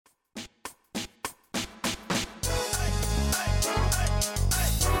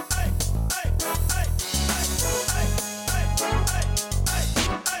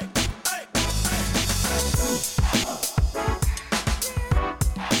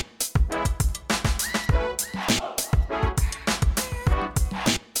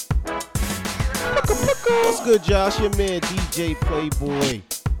What's good, Josh? Your man, DJ Playboy.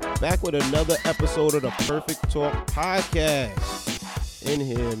 Back with another episode of the Perfect Talk Podcast. In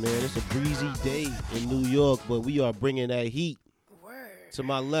here, man. It's a breezy day in New York, but we are bringing that heat. Word. To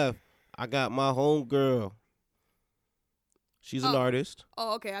my left, I got my homegirl. She's an artist.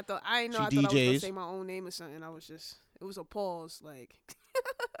 Oh, okay. I thought I was DJs. gonna say my own name or something. It was a pause, like.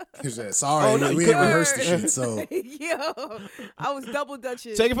 Sorry, Oh, no, we you ain't rehearsed the shit, so. Yo, I was double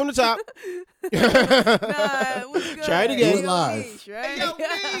dutching. Take it from the top. Nah, it was good. Try it again. Do it live. Niche,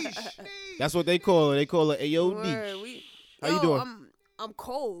 right? That's what they call it. They call it Ayo Word. Niche. How you doing? I'm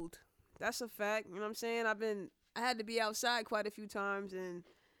cold. That's a fact. You know what I'm saying? I had to be outside quite a few times, and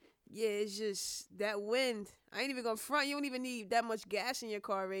yeah, it's just that wind. I ain't even gonna front. You don't even need that much gas in your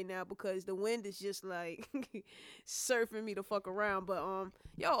car right now because the wind is just like surfing me the fuck around. But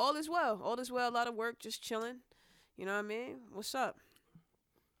yo, all is well. All is well. A lot of work, just chilling. You know what I mean? What's up?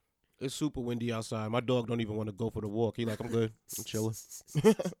 It's super windy outside. My dog don't even want to go for the walk. He like, I'm good. I'm chilling.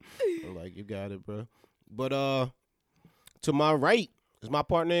 I'm like, you got it, bro. But to my right is my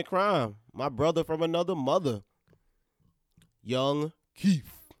partner in crime, my brother from another mother, Young Keith.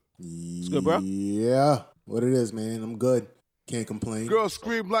 It's good, bro? Yeah, what it is, man. I'm good. Can't complain. Girl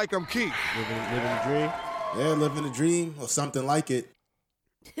scream like I'm Keith. Living the dream. Yeah, living a dream or something like it.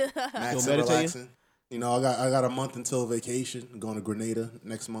 Maxing, meditating? relaxing. You know, I got a month until vacation. I'm going to Grenada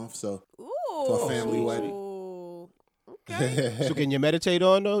next month, so Ooh. for a family wedding. Okay. So can you meditate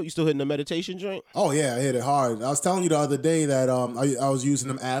on, though? You still hitting the meditation joint? Oh yeah, I hit it hard. I was telling you the other day that I was using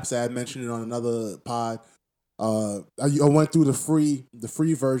them apps. I had mentioned it on another pod. I went through the free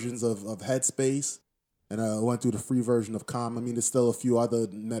versions of Headspace, and I went through the free version of Calm. I mean, there's still a few other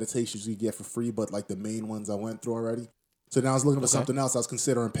meditations you get for free, but like the main ones I went through already. So now I was looking for something else. I was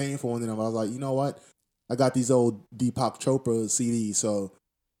considering paying for one, and I was like, you know what? I got these old Deepak Chopra CDs, so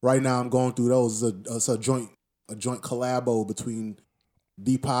right now I'm going through those. It's a joint collabo between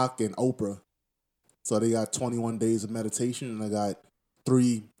Deepak and Oprah. So they got 21 days of meditation, and I got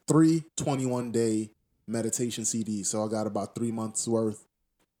three 21-day meditation CDs. So I got about 3 months worth,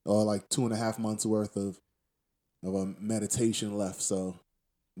 or like 2.5 months worth of a meditation left. So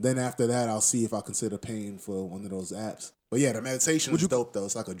then after that, I'll see if I consider paying for one of those apps. But yeah, the meditation is dope though.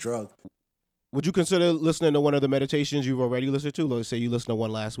 It's like a drug. Would you consider listening to one of the meditations you've already listened to? Let's say you listened to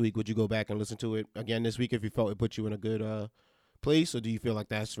one last week. Would you go back and listen to it again this week if you felt it put you in a good place, or do you feel like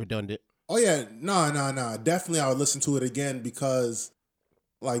that's redundant? Oh yeah, no. Definitely, I would listen to it again because,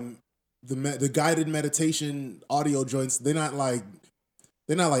 like, the guided meditation audio joints, they're not like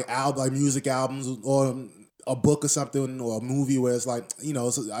music albums or a book or something or a movie where it's like, you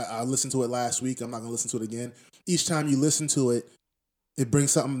know, I listened to it last week. I'm not gonna listen to it again. Each time you listen to it, it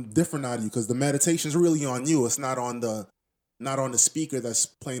brings something different out of you because the meditation is really on you. It's not on the speaker that's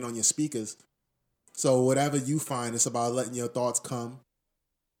playing on your speakers. So whatever you find, it's about letting your thoughts come,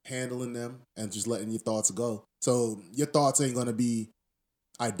 handling them, and just letting your thoughts go. So your thoughts ain't gonna be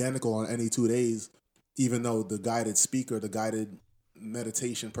identical on any 2 days, even though the guided speaker, the guided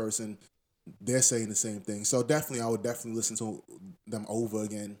meditation person, they're saying the same thing. So I would definitely listen to them over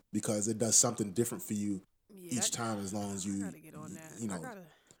again because it does something different for you each time, as long as you, you know,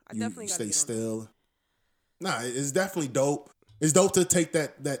 you stay still. Nah, it's definitely dope. It's dope to take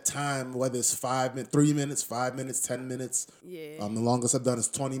that time, whether it's 3 minutes, 5 minutes, 10 minutes. Yeah. The longest I've done is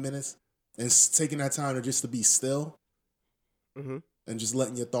 20 minutes. And it's taking that time to be still. Mm-hmm. And just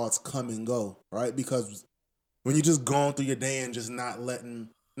letting your thoughts come and go, right? Because when you're just going through your day and just not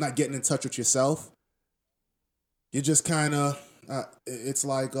getting in touch with yourself, you're just kind of, it's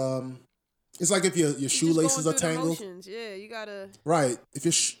like if your shoelaces are tangled. Yeah, you gotta. Right. If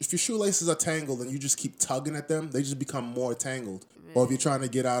your shoelaces are tangled and you just keep tugging at them, they just become more tangled. Man. Or if you're trying to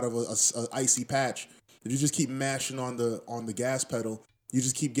get out of a icy patch, if you just keep mashing on the gas pedal, you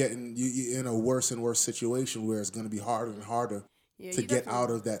just keep getting you in a worse and worse situation where it's going to be harder and harder to get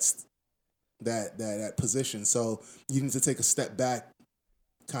out of that position. So you need to take a step back,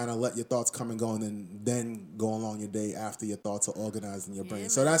 kind of let your thoughts come and go, and then go along your day after your thoughts are organized in your brain.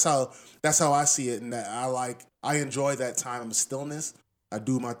 So that's how I see it, and that I enjoy that time of stillness. I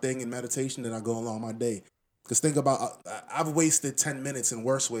do my thing in meditation, then I go along my day. Because think about, I've wasted 10 minutes in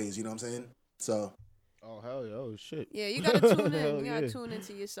worse ways. You know what I'm saying? So. Oh hell yeah! Oh shit! Yeah, you gotta tune in. You gotta tune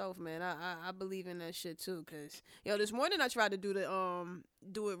into yourself, man. I believe in that shit too. Cause this morning I tried to do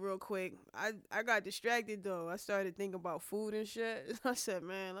it real quick. I got distracted though. I started thinking about food and shit. I said,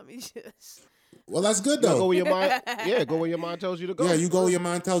 man, let me just. Well, that's good though. Go where your mind. Yeah, go where your mind tells you to go. Yeah, you go where your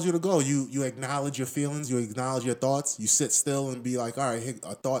mind tells you to go. You acknowledge your feelings. You acknowledge your thoughts. You sit still and be like, all right,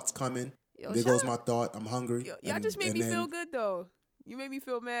 a thought's coming. There goes my thought. I'm hungry. Y'all just made me feel good though. You made me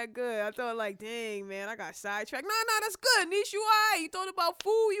feel mad good. I thought like, dang, man, I got sidetracked. Nah, that's good. Niche, you all right. You thought about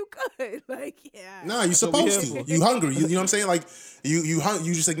food, you good. Like, yeah. Nah, you're supposed to. You hungry. You know what I'm saying? Like,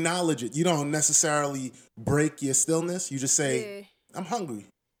 you just acknowledge it. You don't necessarily break your stillness. You just say, I'm hungry.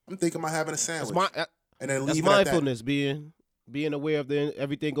 I'm thinking about having a sandwich. And then leave that's mindfulness, being aware of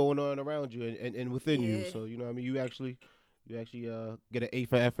everything going on around you and within you. So, you know what I mean? You actually get an A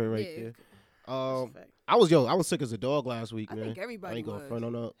for effort right there. I was sick as a dog last week, man. I think everybody I ain't gonna front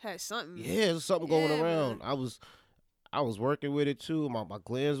on that. had something. Yeah, there's something going around. Man. I was working with it too. My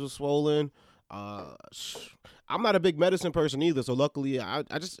glands were swollen. I'm not a big medicine person either, so luckily I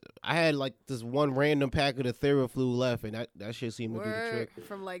had like this one random packet of Theraflu left, and that shit seemed to do the trick.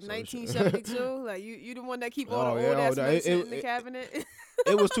 From like 1972, like you the one that keep all the old ass medicine in the cabinet.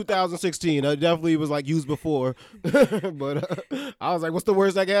 It was 2016. It definitely was like used before, but I was like, "What's the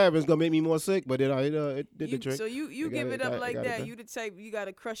worst that can happen? It's gonna make me more sick." But then it did the trick. So you give it up like that. You the type you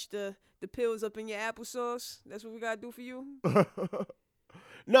gotta crush the pills up in your applesauce. That's what we gotta do for you.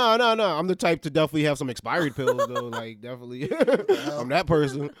 No. I'm the type to definitely have some expired pills though. Like definitely, I'm that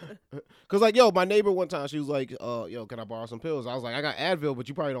person. Cause like my neighbor one time she was like, "Yo, can I borrow some pills?" I was like, "I got Advil, but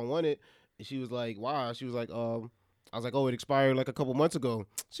you probably don't want it." And she was like, "Why?" She was like, I was like, "Oh, it expired like a couple months ago."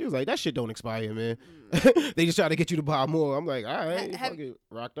 She was like, "That shit don't expire, man." They just try to get you to buy more. I'm like, "All right, fuck it,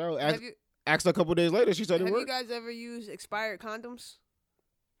 rocked out." Asked a couple days later, she said it worked. Have you guys ever used expired condoms?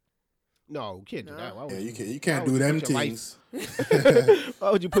 No, you can't do that. Yeah, you can't do them things.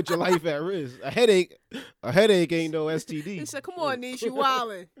 Why would you put your life at risk? A headache ain't no STD. He said, "Come on, Niche, you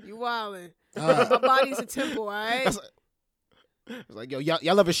wildin'. My body's a temple, all right?" It's like, yo,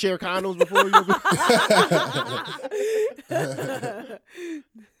 y'all ever share condoms before?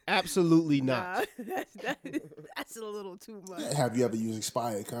 Absolutely not. That's a little too much. Have you ever used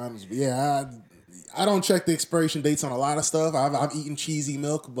expired condoms? But yeah, I don't check the expiration dates on a lot of stuff. I've eaten cheesy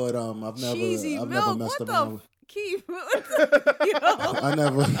milk, but I've never messed around. Keith, I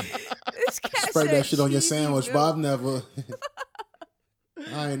never sprayed that shit on your sandwich, milk. but I've never.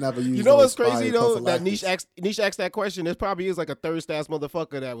 I ain't never used. You know what's crazy though? That Niche asked that question. There probably is like a thirst ass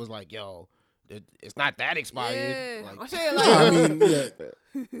motherfucker that was like, "Yo, it's not that expired." Yeah, like, I'll say it like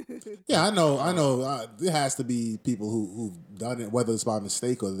yeah, I know. There has to be people who've done it, whether it's by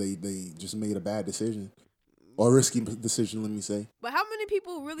mistake or they just made a bad decision or a risky decision. Let me say. But how many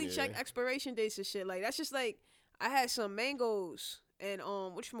people really check expiration dates and shit? Like that's just like I had some mangoes. And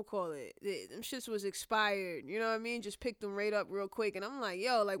whatchamacallit, them shits was expired. You know what I mean? Just picked them right up real quick. And I'm like,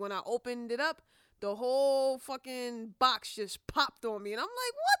 yo, like when I opened it up, the whole fucking box just popped on me. And I'm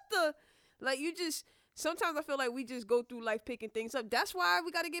like, what the? Like you just, sometimes I feel like we just go through life picking things up. That's why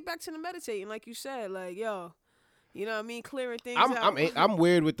we got to get back to the meditating. Like you said, like, yo, you know what I mean? Clearing things out. I'm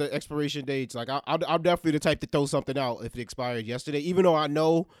weird with the expiration dates. Like I'm definitely the type to throw something out if it expired yesterday. Even though I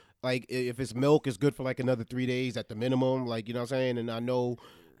know, like, if it's milk, it's good for, like, another 3 days at the minimum. Like, you know what I'm saying? And I know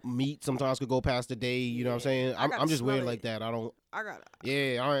meat sometimes could go past a day. You know what I'm saying? I'm just weird like that. I don't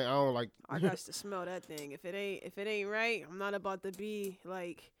like. I got to smell that thing. If it ain't right, I'm not about to be,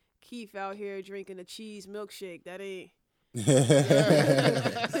 like, Keith out here drinking a cheese milkshake. That ain't.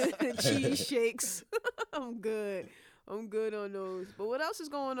 Cheese shakes. I'm good on those. But what else is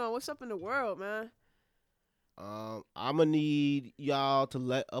going on? What's up in the world, man? I'm gonna need y'all to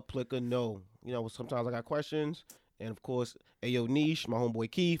let Uplicker know. You know, sometimes I got questions, and of course, Ayo Niche, my homeboy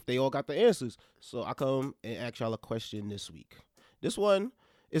Keith, they all got the answers. So I come and ask y'all a question this week. This one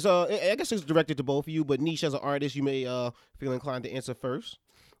is I guess it's directed to both of you, but Niche, as an artist, you may feel inclined to answer first.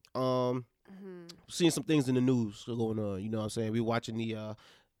 Seeing some things in the news going on. You know what I'm saying? We watching the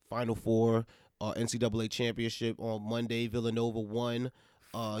Final Four NCAA championship on Monday. Villanova won.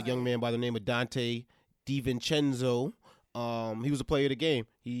 Young man by the name of Dante DiVincenzo. He was a player of the game.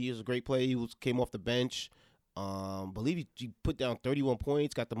 He is a great player. He came off the bench. Believe he put down 31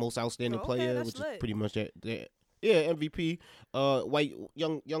 points. Got the most outstanding player, which is pretty much that. Yeah, MVP.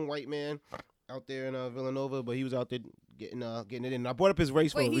 Young white man out there in Villanova, but he was out there getting it in. I brought up his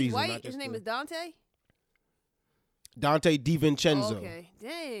race for a reason. He's white. His name is Dante. Dante DiVincenzo. Okay,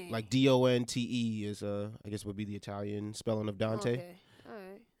 dang. Like Donte is I guess would be the Italian spelling of Dante. Okay, all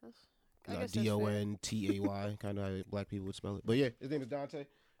right. Dontay, kind of how black people would spell it. But yeah, his name is Dante.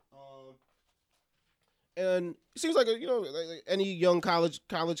 And it seems like like any young college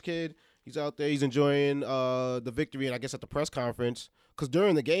kid, he's out there, he's enjoying the victory. And I guess at the press conference, because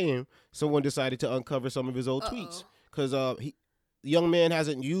during the game, someone decided to uncover some of his old tweets. Because the young man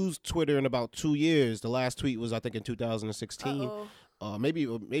hasn't used Twitter in about 2 years. The last tweet was, I think, in 2016. Maybe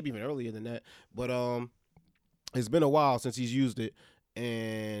even earlier than that. But it's been a while since he's used it,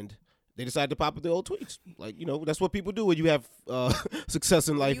 and they decided to pop up their old tweets. Like, that's what people do when you have success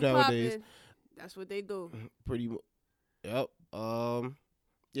in life You nowadays. poppin', that's what they do. Yep.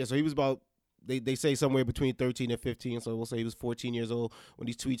 Yeah, so he was about, they say somewhere between 13 and 15, so we'll say he was 14 years old when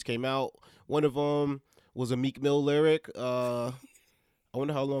these tweets came out. One of them was a Meek Mill lyric. I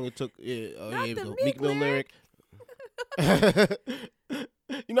wonder how long it took. Here we go. Meek Mill lyric.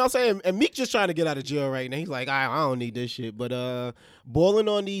 You know what I'm saying? And Meek just trying to get out of jail right now. He's like, I don't need this shit. But balling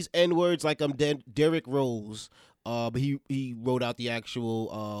on these N-words like I'm Derrick Rose. But he wrote out the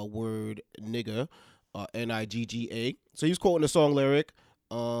actual word nigga, Nigga. So he was quoting the song lyric.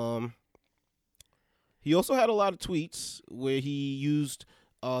 He also had a lot of tweets where he used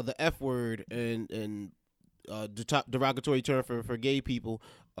the F word and the top derogatory term for gay people.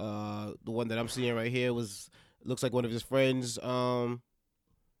 The one that I'm seeing right here looks like one of his friends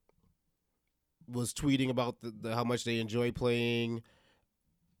was tweeting about the how much they enjoy playing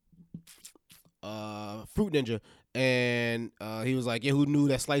Fruit Ninja, and he was like, yeah, who knew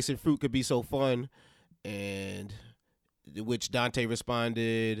that slicing fruit could be so fun? And which Dante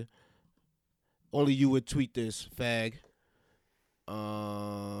responded, only you would tweet this, fag.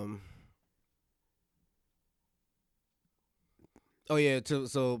 Oh yeah,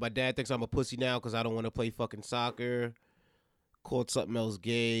 so my dad thinks I'm a pussy now because I don't want to play fucking soccer. Called something else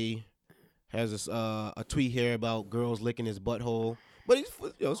gay. Has this a tweet here about girls licking his butthole, but he's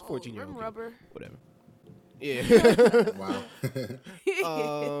 14-year-old. Rubber. Whatever. Yeah. Wow.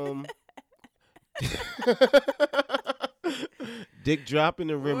 Dick dropping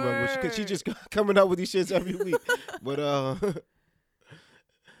the rim rubber because she just coming up with these shits every week. But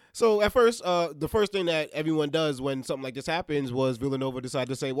so at first, the first thing that everyone does when something like this happens was Villanova decided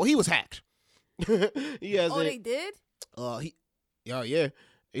to say, well, he was hacked. He hasn't. Oh, they did? Yeah.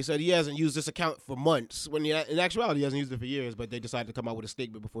 He said he hasn't used this account for months. When in actuality, he hasn't used it for years. But they decided to come out with a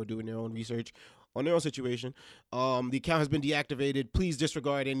statement before doing their own research on their own situation. The account has been deactivated. Please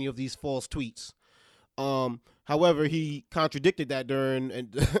disregard any of these false tweets. However, he contradicted that during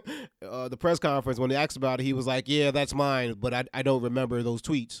the press conference when they asked about it. He was like, "Yeah, that's mine, but I don't remember those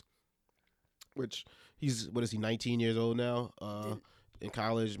tweets." Which he's 19 years old now. In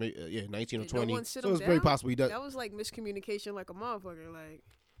college, 19 or 20. No, so it's very possible he does. That was like miscommunication, like a motherfucker. Like,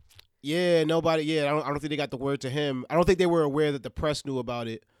 yeah, nobody. Yeah, I don't think they got the word to him. I don't think they were aware that the press knew about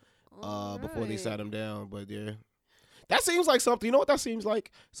it before they sat him down. But yeah, that seems like something. You know what that seems like?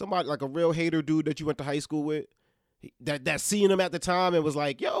 Somebody like a real hater dude that you went to high school with. That seen him at the time and was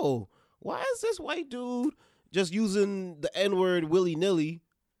like, "Yo, why is this white dude just using the N-word willy-nilly?"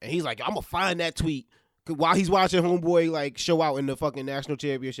 And he's like, "I'm gonna find that tweet." While he's watching homeboy like show out in the fucking national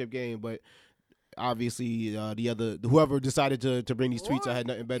championship game, but obviously whoever decided to bring these tweets, I had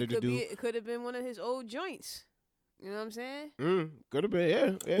nothing better to do. It could have been one of his old joints. You know what I'm saying? Could have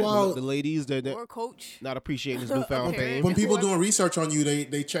been, yeah. Well, the ladies that Or coach. not appreciating his newfound fame. When people doing research on you,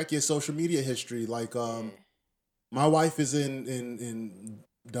 they check your social media history. Like, my wife is in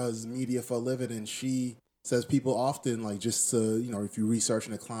does media for a living, and she says people often like just if you're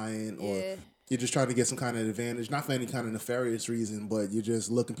researching a client or you're just trying to get some kind of advantage, not for any kind of nefarious reason, but you're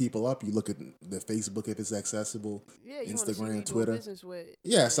just looking people up. You look at the Facebook if it's accessible, Instagram, Twitter.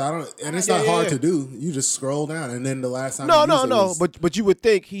 Yes, I don't, and it's not hard to do. You just scroll down, and then the last time. No. But you would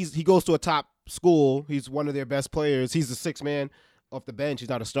think he goes to a top school. He's one of their best players. He's the sixth man off the bench. He's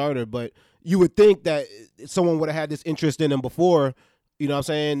not a starter, but you would think that someone would have had this interest in him before. You know what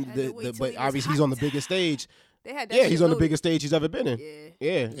I'm saying? But obviously he's on the biggest stage. They had that he's on the biggest stage he's ever been in.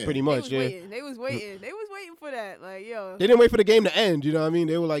 Yeah, pretty much. They was waiting. They was waiting for that. Like, yo. They didn't wait for the game to end. You know what I mean?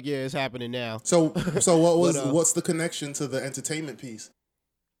 They were like, yeah, it's happening now. So what's the connection to the entertainment piece?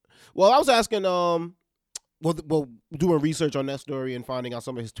 Well, I was asking, doing research on that story and finding out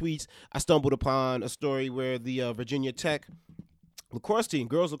some of his tweets, I stumbled upon a story where the Virginia Tech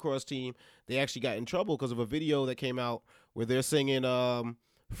girls lacrosse team, they actually got in trouble because of a video that came out where they're singing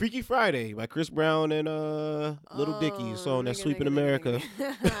Freaky Friday by Chris Brown and Little Dicky, song that's sweeping America.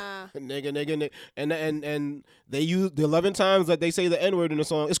 Nigga. And they use the 11 times that they say the N-word in the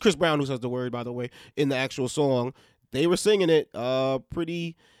song. It's Chris Brown who says the word, by the way, in the actual song. They were singing it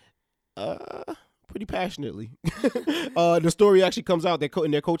pretty passionately. The story actually comes out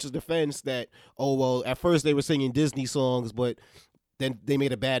in their coach's defense that, at first they were singing Disney songs, but then they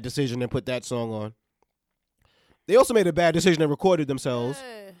made a bad decision and put that song on. They also made a bad decision and recorded themselves,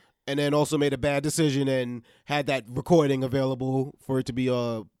 and then also made a bad decision and had that recording available for it to be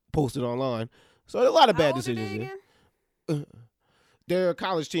posted online. So a lot of bad decisions. They're a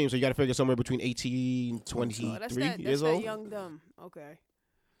college team, so you got to figure somewhere between 18 and 23 years old. That's young dumb. Okay.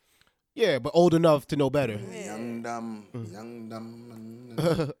 Yeah, but old enough to know better. Young dumb.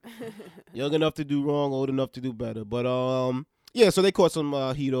 Young enough to do wrong, old enough to do better. But yeah. So they caught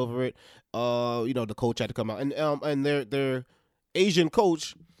some heat over it. The coach had to come out, and their Asian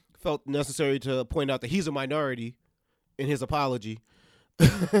coach felt necessary to point out that he's a minority in his apology.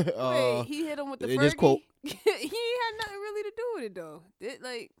 Wait, he hit him with the in his quote. Fergie? He had nothing really to do with it though.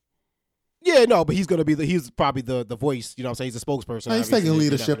 Yeah, no, but he's probably the voice, you know what I'm saying? He's a spokesperson. He's taking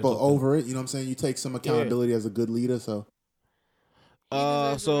leadership over it, you know what I'm saying? You take some accountability as a good leader, so.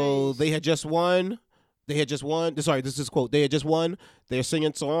 So they had just won. Sorry, this is a quote. They had just won. They're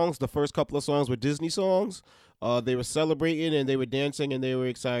singing songs. The first couple of songs were Disney songs. They were celebrating and they were dancing and they were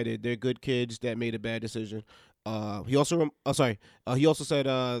excited. They're good kids that made a bad decision. He also said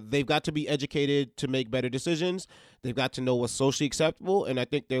they've got to be educated to make better decisions. They've got to know what's socially acceptable, and I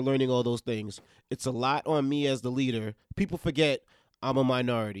think they're learning all those things. It's a lot on me as the leader. People forget I'm a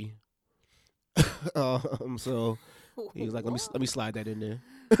minority. So he was like, let me slide that in there.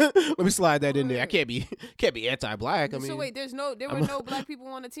 Let me slide that in there. I can't be anti-black. I mean, so wait, there were no black people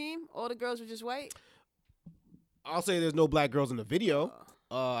on the team. All the girls were just white. I'll say there's no black girls in the video.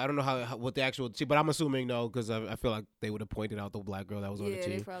 I don't know what the actual team, but I'm assuming no, because I feel like they would have pointed out the black girl that was on the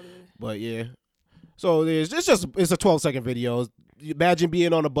team. They probably would. But yeah, so it's a 12-second video. Imagine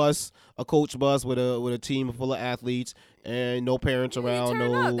being on a coach bus with a team full of athletes and no parents around,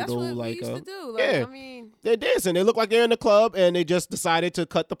 That's what we used to do. Yeah, I mean, they're dancing. They look like they're in the club, and they just decided to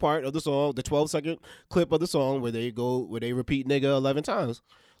cut the part of the song, the 12-second clip of the song where they repeat "nigga" 11 times.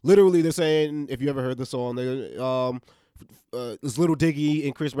 Literally, they're saying, if you ever heard the song, this Little Diggy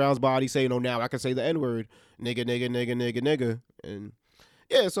in Chris Brown's body saying, "Oh, now I can say the N-word, nigga, nigga, nigga, nigga, nigga," and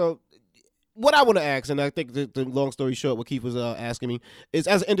yeah. So what I want to ask, and I think the long story short, what Keith was asking me is,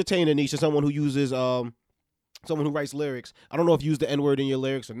 as an entertainer, Nisha, someone who uses someone who writes lyrics. I don't know if you use the N-word in your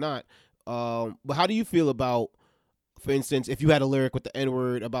lyrics or not, but how do you feel about, for instance, if you had a lyric with the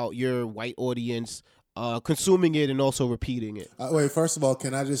N-word about your white audience consuming it and also repeating it? Wait, first of all,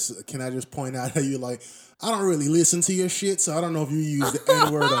 can I just point out how you like? I don't really listen to your shit, so I don't know if you use the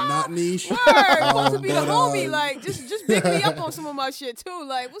N-word or not, Niche. Word, supposed to be the homie. Like, just pick me up on some of my shit too.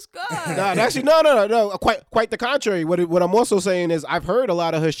 Like, what's good? Actually, no. Quite the contrary. What I'm also saying is I've heard a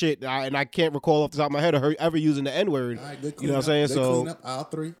lot of her shit, and I can't recall off the top of my head of her ever using the N-word. All right, good you know what I'm saying? So clean up aisle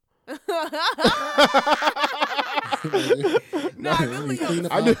 3.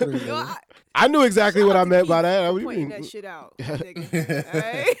 I knew exactly what I meant by that. I'm pointing that shit out,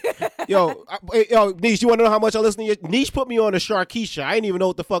 nigga. Yo, Niche, you want to know how much I listen to you? Niche put me on to Sharkeisha. I didn't even know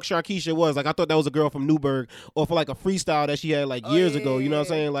what the fuck Sharkeisha was. Like, I thought that was a girl from Newburgh, or for like a freestyle that she had like years ago. You know what I'm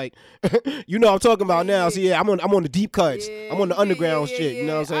saying? Like, you know what I'm talking about now. So yeah, I'm on the deep cuts. I'm on the underground shit. You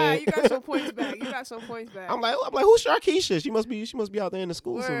know what I'm saying? You got some points back. I'm like, who's Sharkeisha? She must be out there in the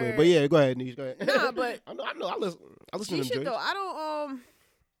school somewhere. But yeah, go ahead, Niche. Go ahead. Nah, but I know. I listen to them shit though. I don't.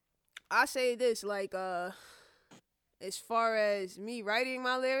 I say this, like, as far as me writing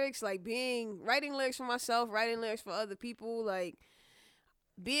my lyrics, like writing lyrics for myself, writing lyrics for other people, like,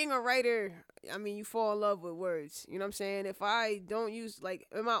 being a writer, I mean, you fall in love with words. You know what I'm saying? If I don't use, like,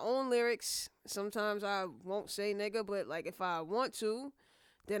 in my own lyrics, sometimes I won't say nigga, but, like, if I want to,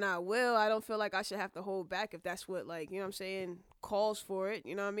 then I will. I don't feel like I should have to hold back if that's what, like, you know what I'm saying, calls for it.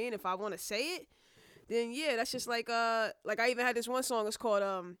 You know what I mean? If I want to say it, then yeah, that's just like I even had this one song, it's called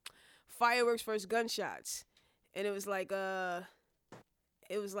Fireworks versus Gunshots, and it was like it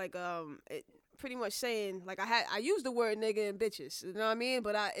pretty much saying, like, I used the word nigga and bitches, you know what I mean,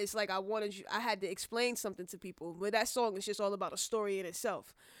 but I had to explain something to people, but that song is just all about a story in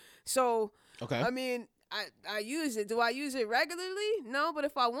itself. So okay, I mean, I use it. Do I use it regularly? No, but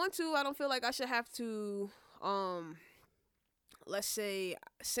if I want to, I don't feel like I should have to let's say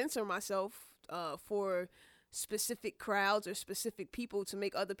censor myself for specific crowds or specific people to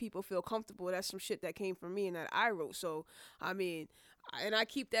make other people feel comfortable. That's some shit that came from me and that I wrote. So, I mean, and I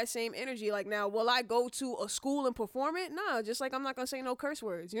keep that same energy. Like, now, will I go to a school and perform it? No, just like I'm not going to say no curse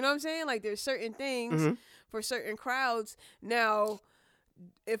words. You know what I'm saying? Like, there's certain things for certain crowds. Now,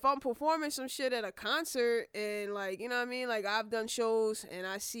 if I'm performing some shit at a concert and, like, you know what I mean? Like, I've done shows and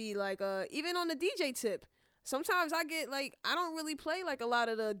I see, like, even on the DJ tip, sometimes I get, like, I don't really play, like, a lot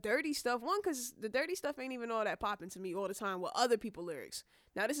of the dirty stuff. One, because the dirty stuff ain't even all that popping to me all the time with other people's lyrics.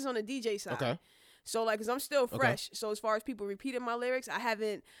 Now, this is on the DJ side. Okay. So, like, because I'm still fresh. Okay. So, as far as people repeating my lyrics, I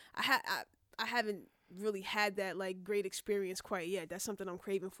haven't really had that, like, great experience quite yet. That's something I'm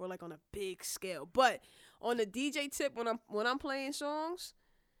craving for, like, on a big scale. But on the DJ tip, when I'm playing songs,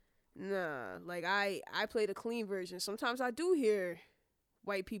 nah, like, I play the clean version. Sometimes I do hear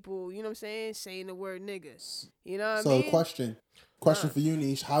white people, you know what I'm saying the word niggas. You know what I mean? So question for you,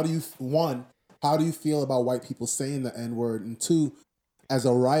 Niche. How do you feel about white people saying the N-word? And two, as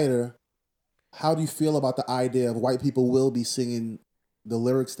a writer, how do you feel about the idea of white people will be singing the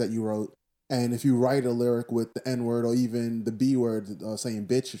lyrics that you wrote? And if you write a lyric with the N word or even the B word, saying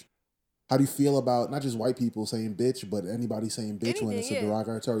bitch, how do you feel about not just white people saying bitch, but anybody saying bitch when it's a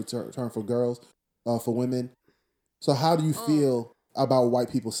derogatory term for girls, for women? So how do you feel about white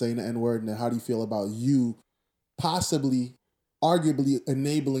people saying the N word, and then how do you feel about you possibly, arguably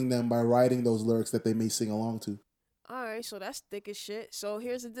enabling them by writing those lyrics that they may sing along to? All right, so that's thick as shit. So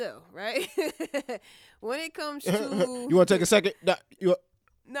here's the deal, right? When it comes to you want to take a second?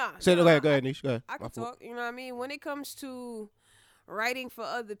 Nah. Go ahead, Nish. Go ahead. I can talk. You know what I mean? When it comes to writing for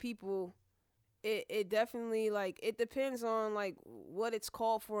other people, it definitely, like, it depends on, like, what it's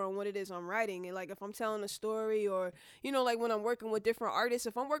called for and what it is I'm writing. And, like, if I'm telling a story, or, you know, like when I'm working with different artists,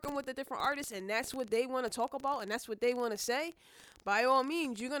 if I'm working with a different artist and that's what they want to talk about and that's what they want to say, by all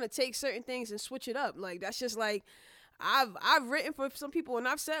means, you're going to take certain things and switch it up. Like, that's just like, I've written for some people and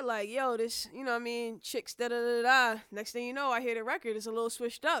I've said, like, yo, this, you know what I mean, chicks, da-da-da-da-da. Next thing you know, I hear the record, it's a little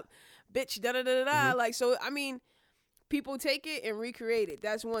switched up. Bitch, da-da-da-da-da. Like, so, I mean, people take it and recreate it.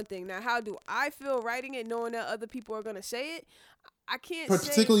 That's one thing. Now, how do I feel writing it, knowing that other people are going to say it? I can't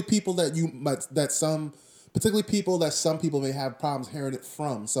particularly people particularly people that some people may have problems hearing it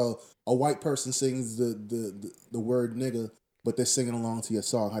from. So a white person sings the word nigga, but they're singing along to your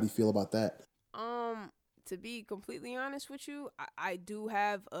song. How do you feel about that? To be completely honest with you, I do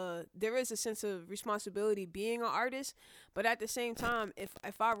have there is a sense of responsibility being an artist, but at the same time,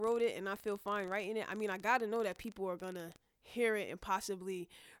 if I wrote it and I feel fine writing it, I mean, I got to know that people are going to hear it and possibly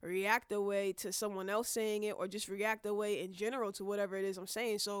react a way to someone else saying it, or just react a way in general to whatever it is I'm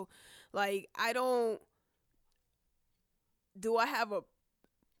saying. So, like, do I have a,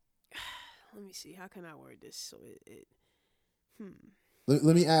 let me see, how can I word this so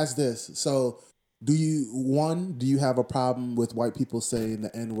Let me ask this. So, do you have a problem with white people saying the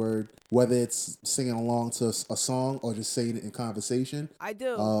N word, whether it's singing along to a song or just saying it in conversation? I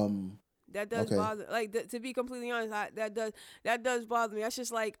do. That does bother. Like, to be completely honest, that does bother me. That's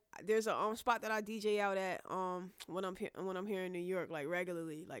just like, there's a spot that I DJ out at when I'm here in New York, like,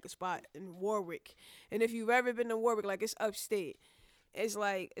 regularly, like a spot in Warwick. And if you've ever been to Warwick, like, it's upstate. It's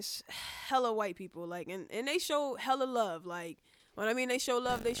like, it's hella white people, like, and they show hella love, like. When I mean they show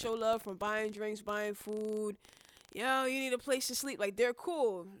love from buying drinks, buying food. Yo, you need a place to sleep. Like, they're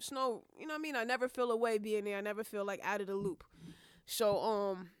cool. It's no, you know what I mean? I never feel away being there. I never feel, like, out of the loop.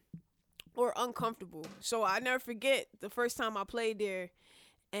 So, or uncomfortable. So I never forget the first time I played there,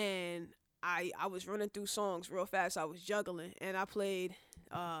 and I was running through songs real fast. I was juggling, and I played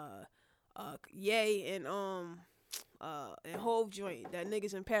Ye and Hove joint, that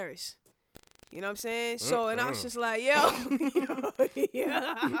Niggas in Paris. You know what I'm saying? So, and I was just like, yo,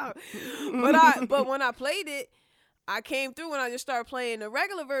 yeah. But when I played it, I came through and I just started playing the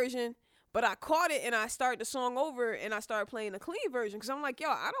regular version, but I caught it and I started the song over and I started playing the clean version, because I'm like, yo,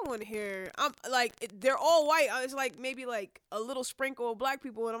 I don't want to hear, I'm like, they're all white. It's like maybe like a little sprinkle of black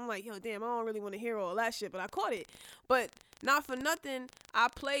people, and I'm like, yo, damn, I don't really want to hear all that shit, but I caught it. But not for nothing, I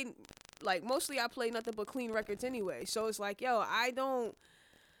played, like, mostly I play nothing but clean records anyway. So it's like, yo,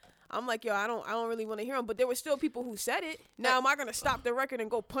 I'm like, yo, I don't really want to hear them. But there were still people who said it. Now, am I going to stop the record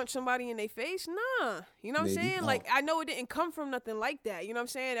and go punch somebody in their face? Nah. You know what I'm saying? Like, I know it didn't come from nothing like that. You know what I'm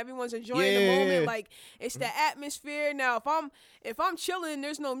saying? Everyone's enjoying the moment. Like, it's the atmosphere. Now, if I'm chilling,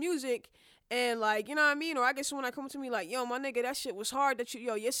 there's no music, and, like, you know what I mean? Or I get someone that come to me like, yo, my nigga, that shit was hard.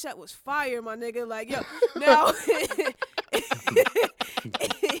 Your set was fire, my nigga. Like, yo, now...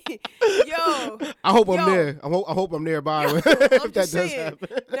 Yo, I hope I'm there. I hope I'm there, Byron. If I'm just that saying. does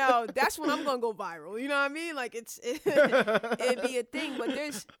happen. Now, that's when I'm gonna go viral. You know what I mean? Like, it'd be a thing. But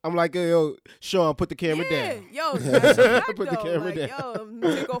there's. I'm like, yo, Sean, put the camera down. Yo, that's a fact, Put the though. camera Like, down. yo, I'm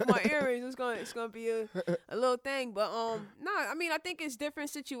gonna take off my earrings. It's gonna be a little thing. But nah, I mean, I think it's different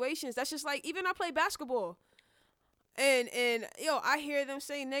situations. That's just like, even I play basketball. And yo, I hear them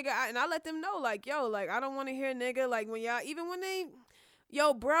say nigga, and I let them know, like, yo, like, I don't want to hear nigga. Like, when y'all, even when they,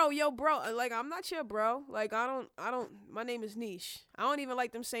 yo bro, like, I'm not your bro. Like, I don't. My name is Niche. I don't even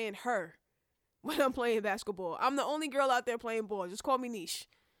like them saying her when I'm playing basketball. I'm the only girl out there playing ball. Just call me Niche.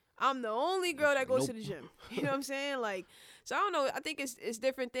 I'm the only girl that goes to the gym. You know what I'm saying? Like, so I don't know. I think it's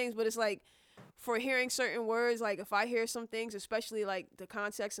different things, but it's like, for hearing certain words, like, if I hear some things, especially like the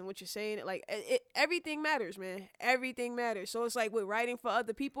context and what you're saying, like, everything matters, man. Everything matters. So it's like with writing for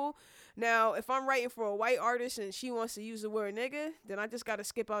other people. Now, if I'm writing for a white artist and she wants to use the word nigga, then I just gotta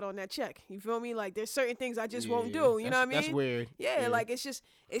skip out on that check. You feel me? Like, there's certain things I just won't do. You know what I mean? That's weird. Yeah, like, it's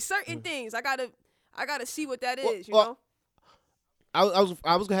certain things. I gotta see what that is. You know. I was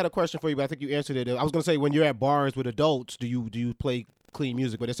gonna have a question for you, but I think you answered it. I was gonna say, when you're at bars with adults, do you play clean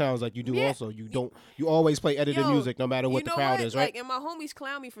music, but it sounds like you do Yeah. also. You always play edited Yo, music no matter what you the know crowd what? is, right? Like, and my homies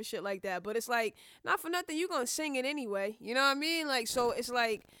clown me for shit like that, but it's like, not for nothing, you gonna sing it anyway. You know what I mean? Like, so it's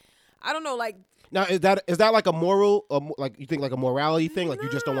like, I don't know, like. Now is that like a moral, like you think like a morality thing? Like you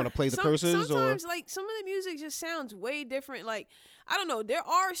just don't want to play the curses, sometimes, or like, some of the music just sounds way different. Like, I don't know. There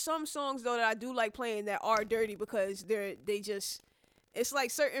are some songs though that I do like playing that are dirty because they just. It's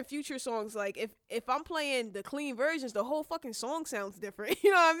like certain Future songs. Like if I'm playing the clean versions, the whole fucking song sounds different.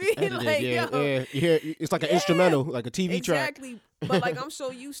 You know what I mean? edited, Like, yeah, yo, yeah, you hear, it's like an Yeah. instrumental, like a TV track. exactly. But like I'm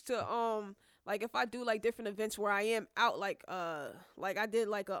so used to like if I do like different events where I am out like I did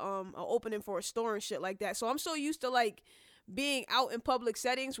like a opening for a store and shit like that. So I'm so used to like being out in public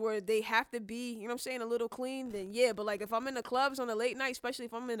settings where they have to be, you know what I'm saying, a little clean, then yeah. But like if I'm in the clubs on a late night, especially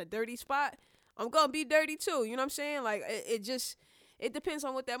if I'm in a dirty spot, I'm gonna be dirty too. You know what I'm saying? Like it depends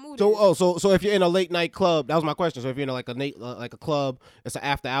on what that mood is. So if you're in a late night club, that was my question. So if you're in like a club, it's an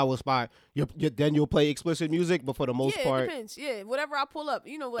after hour spot. Then you'll play explicit music, but for the most Yeah, part, it depends. Yeah, whatever I pull up.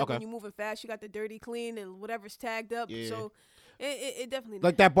 You know, like Okay. when you're moving fast, you got the dirty, clean, and whatever's tagged up. Yeah. So it definitely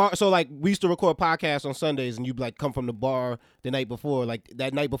like that bar. So like we used to record podcasts on Sundays, and you like come from the bar the night before. Like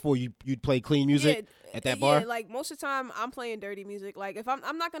that night before, you'd play clean music at that bar. Yeah, like most of the time I'm playing dirty music. Like if I'm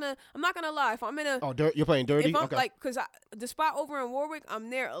not gonna lie. If I'm in a You're playing dirty. if I'm Okay. like, cause the spot over in Warwick,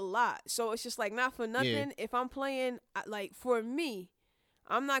 I'm there a lot. So it's just like not for nothing. If I'm playing, like for me,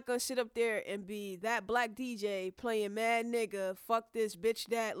 I'm not gonna sit up there and be that black DJ playing mad nigga, fuck this bitch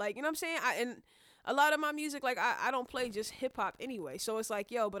that. Like, you know what I'm saying? And a lot of my music, like I don't play just hip hop anyway. So it's like,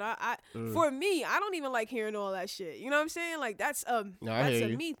 yo, but I for me, I don't even like hearing all that shit. You know what I'm saying? Like that's I hear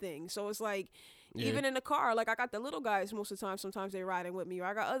you. me thing. So it's like. Yeah. Even in the car, like I got the little guys most of the time. Sometimes they riding with me, or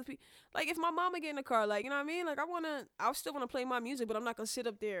I got other people. Like if my mama get in the car, like you know what I mean. Like I still wanna play my music, but I'm not gonna sit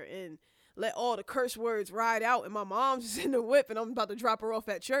up there and let all the curse words ride out. And my mom's in the whip, and I'm about to drop her off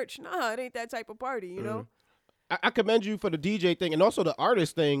at church. Nah, it ain't that type of party, you know. I commend you for the DJ thing and also the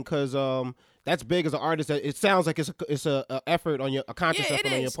artist thing because that's big as an artist. That it sounds like it's a effort on a conscious Yeah, it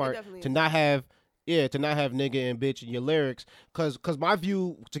effort on your is. It part definitely to is. not have nigga and bitch in your lyrics. Cause my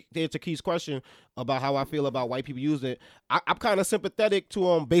view to answer Keith's question about how I feel about white people using it, I'm kind of sympathetic to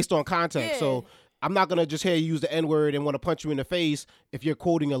them based on context. Yeah. So I'm not gonna just hear you use the N-word and want to punch you in the face if you're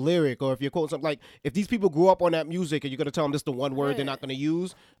quoting a lyric or if you're quoting something. Like if these people grew up on that music and you're gonna tell them this the one word they're not gonna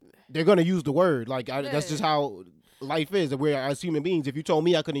use, they're gonna use the word. Like that's just how life is. That we're as human beings. If you told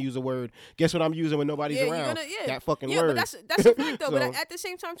me I couldn't use a word, guess what I'm using when nobody's Yeah, you're around? gonna- yeah. That fucking Yeah, word. but that's a fact though. So- But at the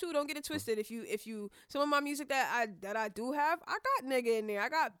same time too, don't get it twisted. If you some of my music that I do have, I got nigga in there, I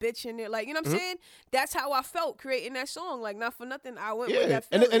got bitch in there. Like you know what I'm saying? That's how I felt creating that song. Like not for nothing, I went with that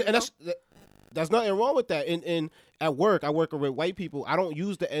feeling. and that's nothing wrong with that. And at work, I work with white people. I don't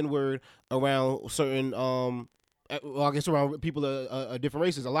use the N-word around certain well, I guess around people of different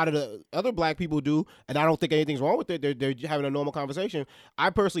races. A lot of the other black people do, and I don't think anything's wrong with it. They're having a normal conversation. I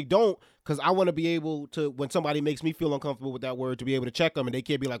personally don't, because I want to be able to, when somebody makes me feel uncomfortable with that word, to be able to check them, and they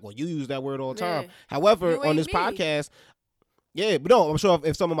can't be like, well, you use that word all the time. Yeah. However, You on ain't this me. podcast, yeah, but no, I'm sure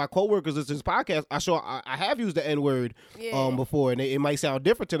if some of my coworkers listen to this podcast, I have used the N-word Yeah. before, and it might sound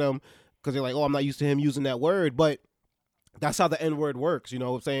different to them because they're like, oh, I'm not used to him using that word, but that's how the N-word works. You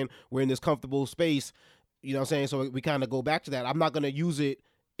know what I'm saying? We're in this comfortable space. You know what I'm saying? So we kind of go back to that. I'm not going to use it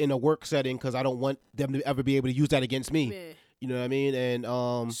in a work setting because I don't want them to ever be able to use that against me. Yeah. You know what I mean?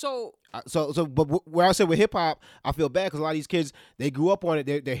 And So but where I said with hip hop, I feel bad because a lot of these kids, they grew up on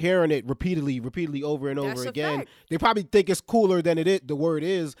it. They're hearing it repeatedly over and That's over a again. fact. They probably think it's cooler than it is. The word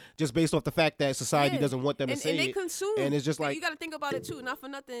is just based off the fact that society yeah. doesn't want them to and say they it. consume. And it's just like you got to think about it too. Not for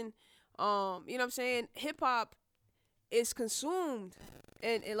nothing. You know what I'm saying? Hip hop is consumed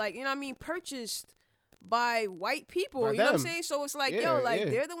and like you know what I mean, purchased by white people. By you know what I'm them. saying? So it's like, Yeah, yo, like yeah.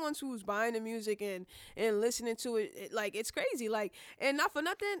 they're the ones who's buying the music and listening to it. Like it's crazy. Like, and not for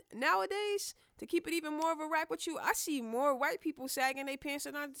nothing, nowadays, to keep it even more of a rack with you, I see more white people sagging their pants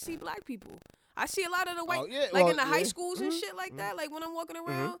than I see black people. I see a lot of the white, yeah, like well, in the high yeah. schools and shit like that. Like when I'm walking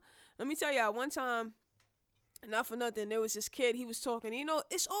around, let me tell y'all, one time, not for nothing, there was this kid, he was talking, you know,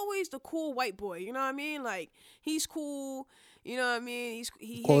 it's always the cool white boy, you know what I mean? Like, he's cool, you know what I mean?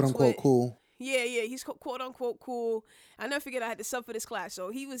 He Quote hangs unquote with- cool. Yeah, he's quote unquote cool. I never forget I had to sub for this class. So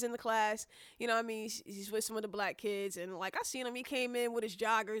he was in the class, you know what I mean? He's with some of the black kids. And like, I seen him, he came in with his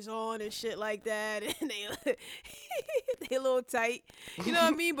joggers on and shit like that. And they a little tight, you know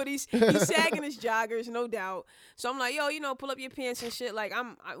what I mean? But he's sagging his joggers, no doubt. So I'm like, yo, you know, pull up your pants and shit. Like,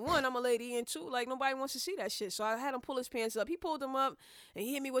 I'm a lady, and two, like, nobody wants to see that shit. So I had him pull his pants up. He pulled them up, and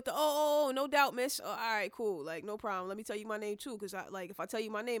he hit me with the, no doubt, miss. Oh, all right, cool. Like, no problem. Let me tell you my name, too, because, if I tell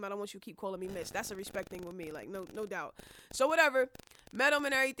you my name, I don't want you to keep calling me missed. That's a respect thing with me, like no doubt. So whatever, met him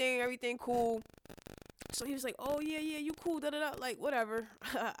and everything cool. So he was like, oh yeah, you cool, da da da, like whatever.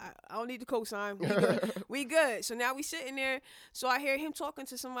 I don't need the cosign. We good. We good. So now we sitting there. So I hear him talking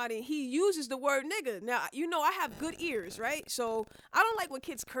to somebody, and he uses the word nigga. Now you know I have good ears, right? So I don't like when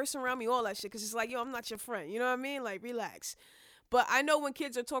kids curse around me, all that shit, because it's like, yo, I'm not your friend. You know what I mean? Like, relax. But I know when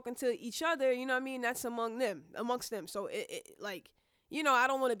kids are talking to each other, you know what I mean? That's amongst them. So it like, you know, I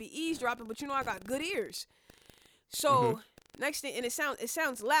don't want to be eavesdropping, but you know I got good ears. So next thing, and it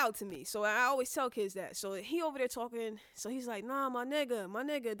sounds loud to me. So I always tell kids that. So he over there talking. So he's like, nah, my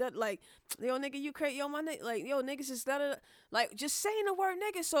nigga, that like, yo, nigga, you crazy, yo, my nigga, like, yo, niggas is that, like, just saying the word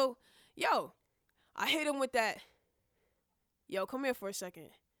nigga. So, yo, I hit him with that. Yo, come here for a second.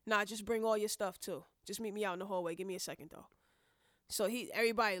 Nah, just bring all your stuff too. Just meet me out in the hallway. Give me a second though. So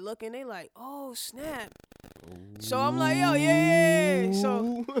everybody looking, they like, oh snap. So I'm like, yo, yeah.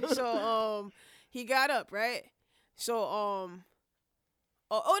 So he got up, right? So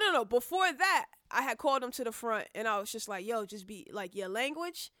no. Before that, I had called him to the front, and I was just like, yo, just be like, your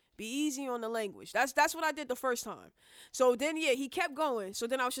language, be easy on the language. That's what I did the first time. So then he kept going. So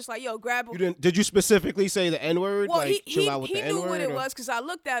then I was just like, yo, grab him. Did you specifically say the N-word? Well, like, he chill out with the knew N-word, what it or? was, because I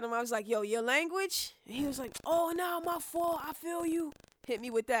looked at him. I was like, yo, your language? And he was like, oh, no, my fault. I feel you. Hit me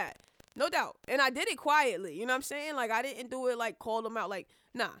with that. No doubt. And I did it quietly. You know what I'm saying? Like, I didn't do it, like, call him out. Like,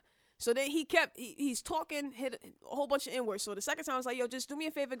 nah. So then he's talking, hit a whole bunch of N-words. So the second time I was like, yo, just do me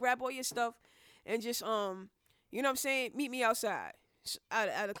a favor, grab all your stuff, and just, you know what I'm saying, meet me outside. Out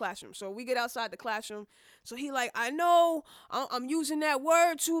of the classroom. So we get outside the classroom. So he like, I know I'm using that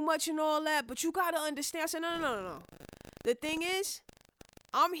word too much and all that, but you gotta understand. I said, no. The thing is,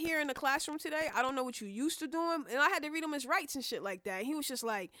 I'm here in the classroom today. I don't know what you used to doing, and I had to read him his rights and shit like that. And he was just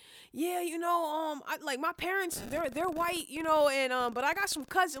like, yeah, you know, like my parents, they're white, you know, and but I got some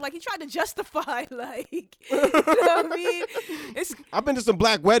cousins. Like, he tried to justify, like, you know what I mean? I've been to some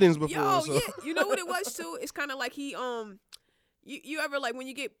black weddings before. Yo, so. yeah, you know what it was too? It's kind of like he You ever, like, when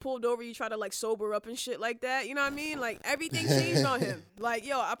you get pulled over, you try to, like, sober up and shit like that? You know what I mean? Like, everything changed on him. Like,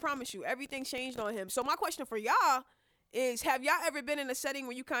 yo, I promise you, everything changed on him. So my question for y'all is, have y'all ever been in a setting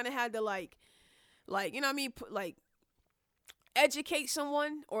where you kind of had to, like, you know what I mean? Like, educate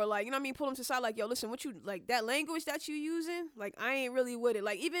someone, or, like, you know what I mean? Pull them to the side, like, yo, listen, what you, like, that language that you using, like, I ain't really with it.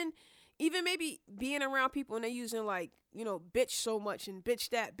 Like, even maybe being around people and they using, like, you know, bitch so much and bitch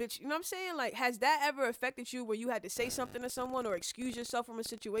that, bitch, you know what I'm saying? Like, has that ever affected you where you had to say something to someone or excuse yourself from a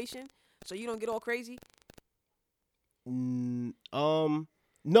situation so you don't get all crazy? No,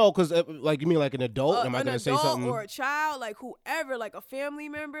 because, like, you mean like an adult? Am I going to say something? Or a child, like, whoever, like a family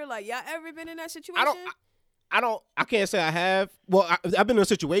member? Like, y'all ever been in that situation? I can't say I have. Well, I've been in a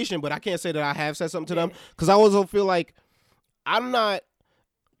situation, but I can't say that I have said something to them, because I also feel like I'm not.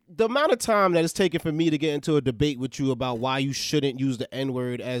 The amount of time that it's taken for me to get into a debate with you about why you shouldn't use the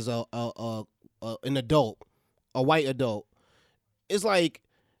N-word as an adult, a white adult, is like,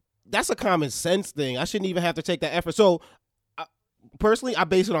 that's a common sense thing. I shouldn't even have to take that effort. So, personally, I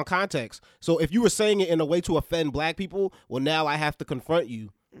base it on context. So if you were saying it in a way to offend black people, well, now I have to confront you.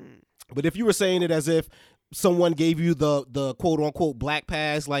 But if you were saying it as if someone gave you the quote-unquote black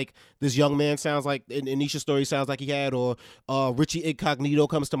pass, like this young man sounds like, Anisha's story sounds like he had, or Richie Incognito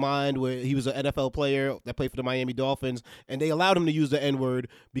comes to mind, where he was an NFL player that played for the Miami Dolphins, and they allowed him to use the N-word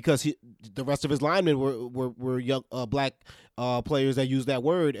because the rest of his linemen were young black players that used that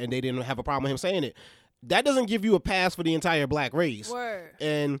word, and they didn't have a problem with him saying it. That doesn't give you a pass for the entire black race. Word.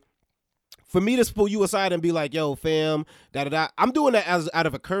 And for me to pull you aside and be like, yo, fam, da-da-da, I'm doing that as out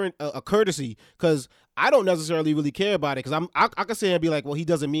of a courtesy, because I don't necessarily really care about it, because I can say and be like, well, he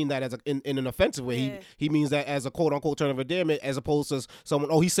doesn't mean that as in an offensive way. Yeah. He means that as a quote-unquote term of endearment, as opposed to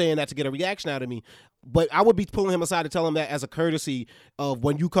someone, oh, he's saying that to get a reaction out of me. But I would be pulling him aside to tell him that as a courtesy of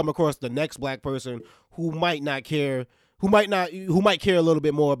when you come across the next black person who might not care, who might care a little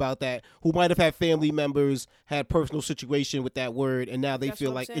bit more about that, who might have had family members, had personal situation with that word, and now they That's feel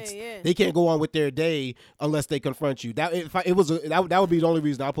what like I'm saying, they can't go on with their day unless they confront you. That would be the only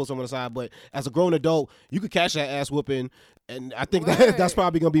reason I'll pull someone aside. But as a grown adult, you could catch that ass whooping, and I think that's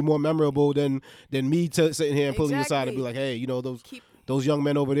probably gonna be more memorable than me sitting here and pulling you aside and be like, hey, you know, those young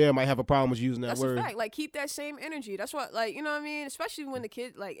men over there might have a problem with using that word. That's a fact. Like, keep that same energy. That's what, like, you know what I mean? Especially when the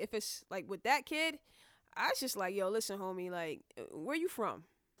kid, like, if it's like with that kid, I was just like, yo, listen, homie, like, where you from?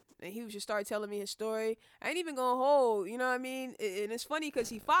 And he just started telling me his story. I ain't even gonna hold, you know what I mean? And it's funny because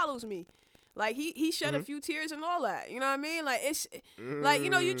he follows me. Like, he shed a few tears and all that. You know what I mean? Like, it's, like, you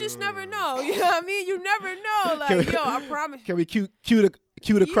know, you just never know. You know what I mean? You never know. Like, yo, I promise. Can we cue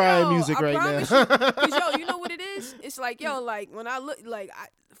the crying music right now? Because, yo, you know what it is? It's like, yo, like, when I look, like,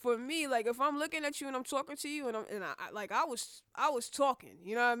 for me, like if I'm looking at you and I'm talking to you and I was talking,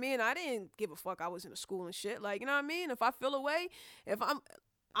 you know what I mean? I didn't give a fuck. I was in a school and shit, like, you know what I mean? If I feel away, if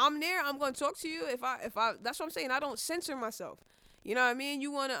I'm there, I'm gonna talk to you. If I that's what I'm saying. I don't censor myself. You know what I mean?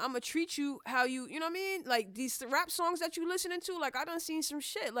 I'm gonna treat you how you know what I mean? Like these rap songs that you listening to, like I done seen some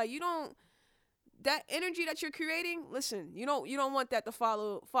shit. Like you don't, that energy that you're creating, listen, you don't want that to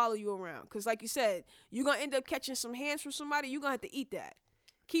follow you around. Cause like you said, you're gonna end up catching some hands from somebody, you're gonna have to eat that.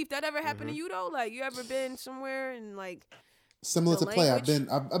 Keith, that ever happened to you though? Like you ever been somewhere and like similar to play? I've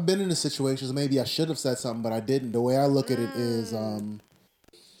been in a situations maybe I should have said something, but I didn't. The way I look at it is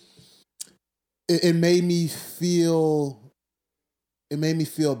it made me feel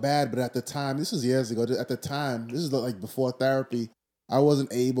bad, but at the time, this was years ago. At the time, this is like before therapy. I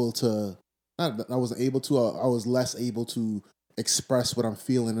wasn't able to. I was less able to express what I'm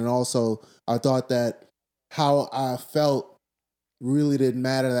feeling, and also I thought that how I felt really didn't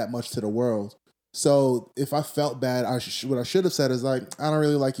matter that much to the world. So if I felt bad, what I should have said is like, I don't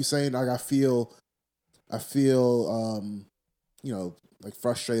really like you saying like I feel, like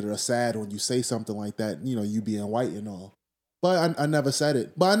frustrated or sad when you say something like that. You know, you being white and all. But I never said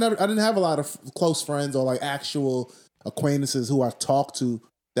it. But I didn't have a lot of close friends or like actual acquaintances who I talked to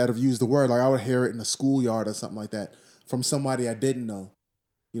that have used the word. Like I would hear it in the schoolyard or something like that from somebody I didn't know.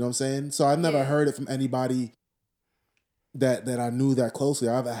 You know what I'm saying? So I've never heard it from anybody that I knew that closely.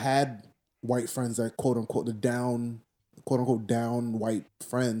 I've had white friends that quote unquote down white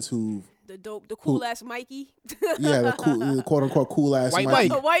friends who the cool ass Mikey. Yeah, the quote unquote cool ass White Mikey.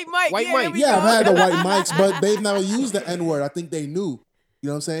 Mike. White Mike. Yeah, I've had the white mics, but they've never used the N word. I think they knew. You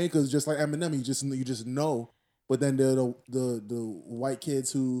know what I'm saying? Because just like Eminem, you just know. But then there are the white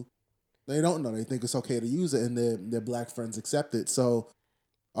kids who they don't know. They think it's okay to use it, and their black friends accept it. So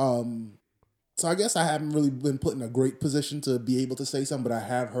I guess I haven't really been put in a great position to be able to say something, but I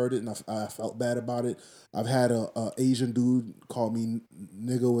have heard it, and I felt bad about it. I've had a Asian dude call me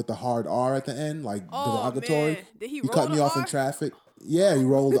nigga with the hard R at the end, like derogatory. Man. Did he cut me off in traffic. Yeah, he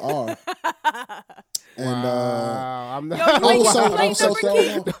rolled the R. And I'm not. Yo, you ain't get the I'm plate so number,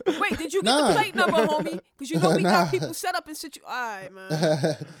 thrown Keith? Wait, did you get the plate number, homie? Because you know we got people set up in situations. All right,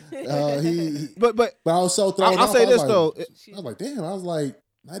 man. But I was so thrown I'll off. say this like, though. I was like, damn. I was like,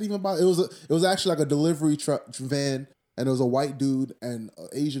 not even about. It was actually like a delivery truck van, and it was a white dude and an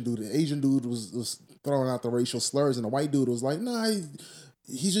Asian dude. The Asian dude was throwing out the racial slurs, and the white dude was like, nah,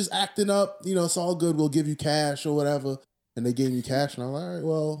 he's just acting up. You know, it's all good. We'll give you cash or whatever. And they gave me cash, and I'm like, all right,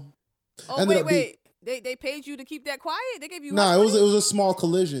 well. Oh wait. They paid you to keep that quiet? They gave you it was a small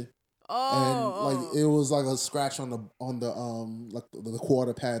collision. Oh, and like it was like a scratch on the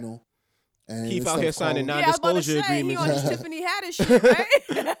quarter panel. And Keith out here signing non-disclosure agreements. He on his Tiffany Haddish shit, right?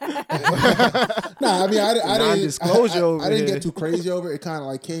 Nah, I mean non-disclosure I didn't get too crazy over it. It kind of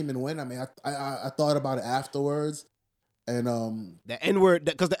like came and went. I mean, I thought about it afterwards. And the N-word,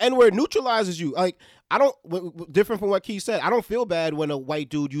 because the N-word neutralizes you. Like, I don't, different from what Keith said, I don't feel bad when a white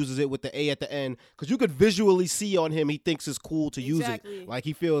dude uses it with the A at the end, because you could visually see on him he thinks it's cool to use it. Like,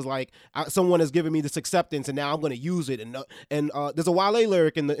 he feels like someone has given me this acceptance and now I'm going to use it. And there's a Wale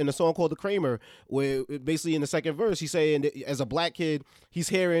lyric in the song called The Kramer, where basically in the second verse he's saying that as a black kid, he's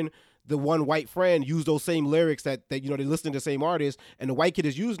hearing the one white friend use those same lyrics that they listen to the same artist, and the white kid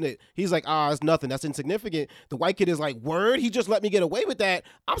is using it. He's like, it's nothing. That's insignificant. The white kid is like, word? He just let me get away with that.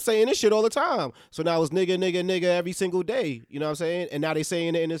 I'm saying this shit all the time. So now it's nigga, nigga, nigga every single day. You know what I'm saying? And now they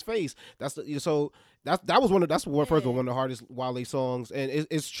saying it in his face. That's one of the hardest Wale songs. And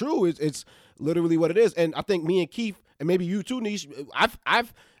it's true. It's literally what it is. And I think me and Keith, and maybe you too, Niche,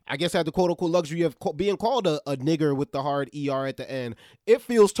 I guess had the quote-unquote luxury of being called a nigger with the hard ER at the end. It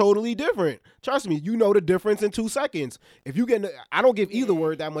feels totally different. Trust me, you know the difference in 2 seconds. If you get, I don't give either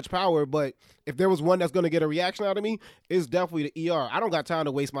word that much power, but if there was one that's going to get a reaction out of me, it's definitely the ER. I don't got time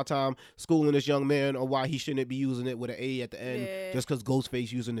to waste my time schooling this young man on why he shouldn't be using it with an A at the end just because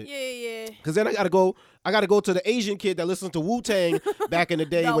Ghostface using it. Yeah. Because then I got to go to the Asian kid that listened to Wu-Tang back in the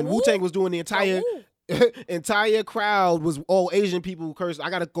day when Wu-Tang was doing the entire crowd was all Asian people who cursed. I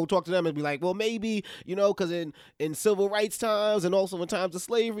gotta go talk to them and be like, well, maybe, because in civil rights times and also in times of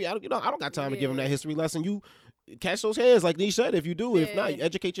slavery, I don't got time to give them that history lesson. You catch those hands, like Niche said. If you do, if not, you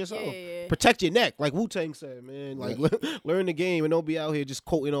educate yourself. Protect your neck, like Wu-Tang said, man. Like learn the game and don't be out here just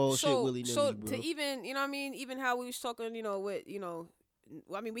quoting all shit willy nilly. So bro. to even, even how we was talking, with,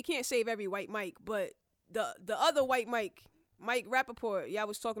 I mean, we can't save every white Mike, but the other white Mike Rappaport, y'all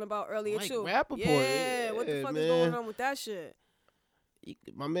was talking about earlier too. Rappaport, yeah, what the fuck is going on with that shit?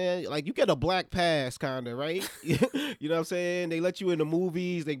 My man, like, you get a black pass, kind of, right? You know what I'm saying? They let you in the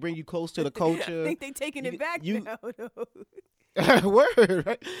movies. They bring you close to the culture. I think they taking it back now, though. Word,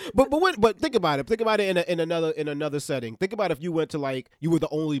 right? But think about it. Think about it in another setting. Think about if you went to like you were the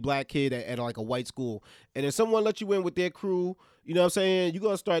only black kid at like a white school, and then someone let you in with their crew. You know what I'm saying? You're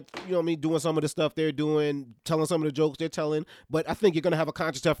gonna start, you know what I mean, doing some of the stuff they're doing, telling some of the jokes they're telling. But I think you're gonna have a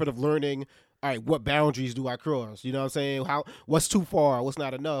conscious effort of learning. All right, what boundaries do I cross? You know what I'm saying? What's too far? What's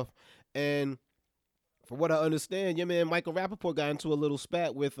not enough? And from what I understand, your man Michael Rappaport got into a little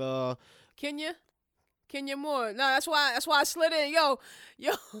spat with Kenya Moore. No, that's why I slid in. Yo,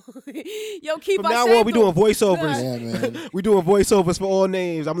 keep. From now on, we doing voiceovers. Yeah, man. We doing voiceovers for all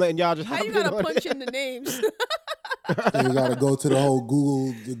names. I'm letting y'all just. How you gotta punch in the names? You gotta go to the whole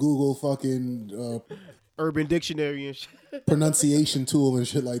Google fucking Urban Dictionary and shit. pronunciation tool and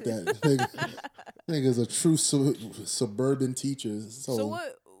shit like that. Nigga's a true suburban teacher. So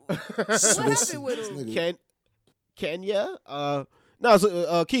what happened with him? Kenya? No,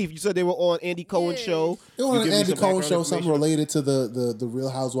 so Keith, you said they were on Andy Cohen's show. They were on You an give me Andy some Cohen background show, something information? related to the Real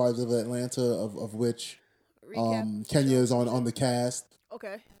Housewives of Atlanta, of which Recap. Kenya is on the cast.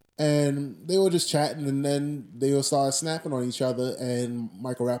 Okay. And they were just chatting, and then they all started snapping on each other, and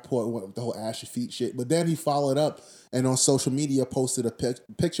Michael Rappaport went with the whole ash your feet shit. But then he followed up and on social media posted a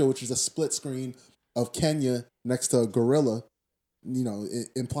picture, which is a split screen of Kenya next to a gorilla, you know,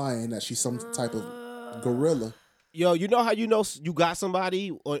 implying that she's some type of gorilla. Yo, you know how you know you got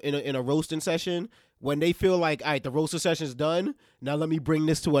somebody in a roasting session when they feel like, all right, the roasting session's done. Now let me bring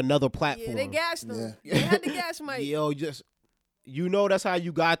this to another platform. Yeah, they gassed him. Yeah. They had the gas Mike. Yo, that's how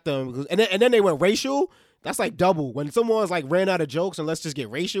you got them. And then they went racial. That's like double. When someone's like ran out of jokes and let's just get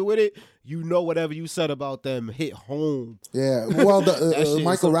racial with it, you know whatever you said about them hit home. Yeah, well, shit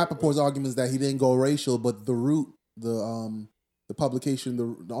Michael is Rappaport's argument is that he didn't go racial, but The Root, the publication,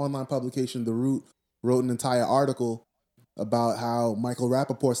 the online publication, The Root, wrote an entire article about how Michael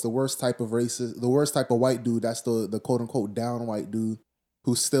Rappaport's the worst type of racist, the worst type of white dude. That's the quote unquote down white dude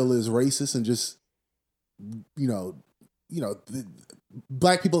who still is racist and just,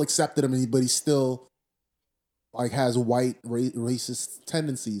 black people accepted him, but he still like has white racist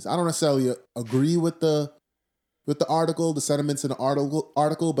tendencies. I don't necessarily agree with the article, the sentiments in the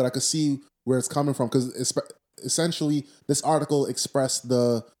article, but I could see where it's coming from because essentially this article expressed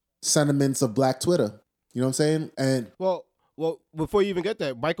the sentiments of Black Twitter. You know what I'm saying? And well, before you even get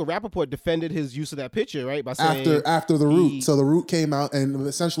that, Michael Rappaport defended his use of that picture, right? By saying after The Root. So The Root came out and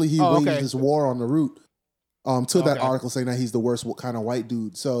essentially he waged this war on The Root to that article saying that he's the worst kind of white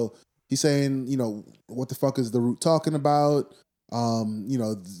dude. So he's saying, what the fuck is The Root talking about?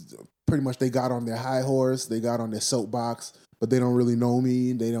 Pretty much they got on their high horse, they got on their soapbox, but they don't really know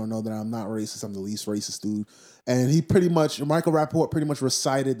me. They don't know that I'm not racist. I'm the least racist dude. And Michael Rappaport pretty much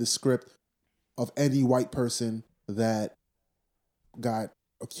recited the script of any white person that got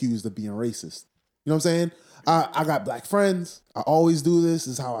accused of being racist. You know what I'm saying? I got black friends. I always do this.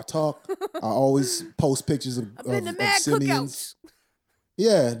 This is how I talk. I always post pictures of I've been to mad simians. cookouts.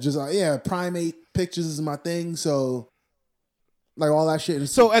 Yeah, just primate pictures is my thing. So like all that shit.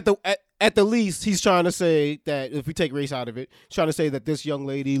 So at the least, he's trying to say that if we take race out of it, he's trying to say that this young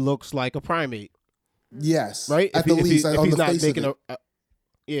lady looks like a primate. Yes, right. At the least, if on he's the not face making of it.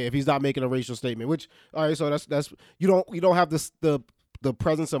 if he's not making a racial statement, which all right, so that's you don't have the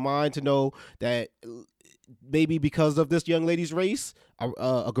presence of mind to know that maybe because of this young lady's race,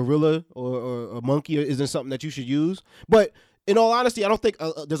 a gorilla or a monkey isn't something that you should use. But in all honesty, I don't think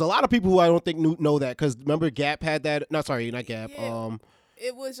there's a lot of people who I don't think know that because remember Gap had that. Not Gap. Yeah,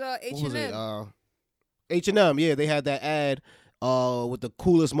 it was H&M. H&M. Yeah, they had that ad with the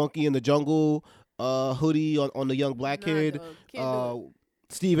coolest monkey in the jungle hoodie on the young black kid.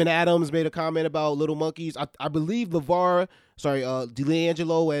 Steven Adams made a comment about little monkeys. I believe D'Angelo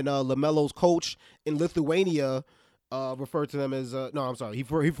and LaMelo's coach in Lithuania referred to them as he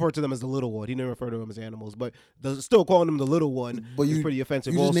referred to them as the little one. He didn't refer to them as animals, but still calling them the little one is pretty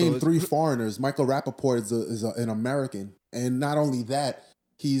offensive. You just also. named three foreigners. Michael Rappaport is an American, and not only that,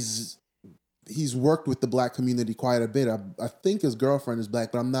 he's worked with the black community quite a bit. I think his girlfriend is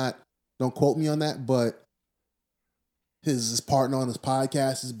black, but don't quote me on that, but his partner on his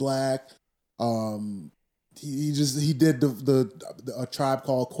podcast is black. He did the A Tribe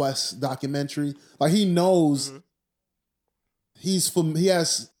Called Quest documentary. Like he knows he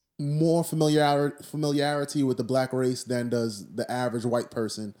has more familiarity with the black race than does the average white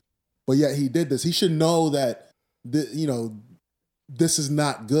person. But yet he did this. He should know that this is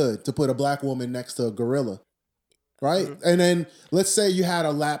not good to put a black woman next to a gorilla. Right? Mm-hmm. And then let's say you had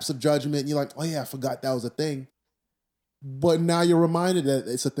a lapse of judgment and you're like, oh yeah, I forgot that was a thing. But now you're reminded that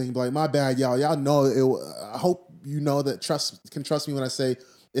it's a thing. Like, my bad, y'all. Y'all know it. I hope you know that can trust me when I say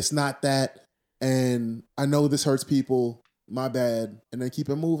it's not that. And I know this hurts people. my bad, and then keep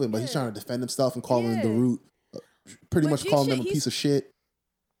it moving. But he's Yeah. trying to defend himself and calling Yeah. the root, pretty But much G calling shit, them a piece of shit.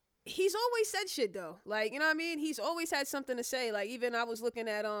 He's always said shit though. Like, you know what I mean? He's always had something to say. Like, even I was looking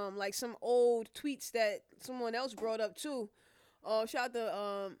at like some old tweets that someone else brought up too. Shout out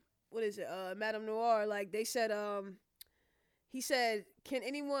to what is it? Madame Noir. Like, they said he said, "Can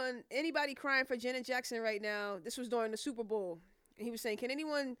anybody crying for Janet Jackson right now?" This was during the Super Bowl. And he was saying, "Can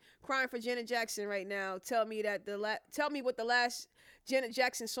anyone crying for Janet Jackson right now tell me what the last Janet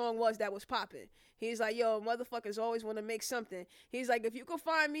Jackson song was that was popping?" He's like, "Yo, motherfuckers always want to make something." He's like, "If you can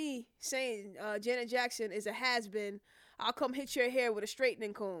find me saying Janet Jackson is a has-been, I'll come hit your hair with a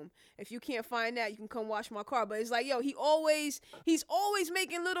straightening comb. If you can't find that, you can come wash my car." But it's like, yo, he's always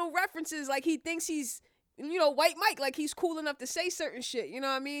making little references. Like, he thinks he's, White Mike. Like, he's cool enough to say certain shit. You know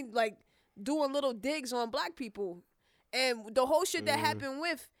what I mean? Like, doing little digs on black people. And the whole shit that happened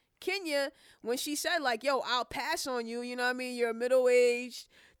with Kenya, when she said, like, "Yo, I'll pass on you," you know what I mean? You're a middle-aged,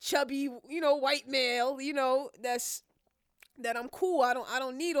 chubby, white male, that I'm cool. I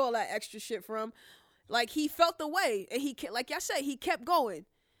don't need all that extra shit from. Like, he felt the way, and like I said, he kept going.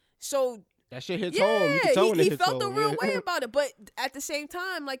 So that shit hits home. You can tell when it he hits felt home. the real way about it. But at the same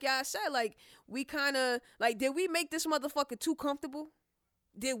time, like y'all said, like, we kind of, like, did we make this motherfucker too comfortable?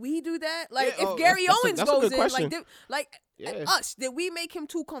 Did we do that? Like, if Gary Owens goes in, us, did we make him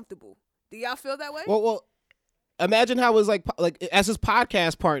too comfortable? Do y'all feel that way? Well, imagine how it was like as his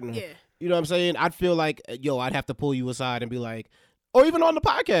podcast partner. Yeah. You know what I'm saying? I'd feel like, yo, I'd have to pull you aside and be like, or even on the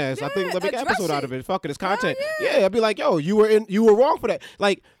podcast. Yeah, I think let me make an episode out of it. Fuck it, it's content. Yeah. I'd be like, yo, you were wrong for that.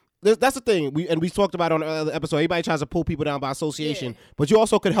 Like, that's the thing. We talked about on the episode. Everybody tries to pull people down by association, but you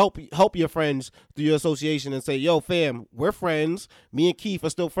also could help your friends through your association and say, yo, fam, we're friends. Me and Keith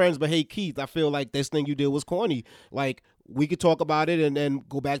are still friends, but hey, Keith, I feel like this thing you did was corny. Like, we could talk about it and then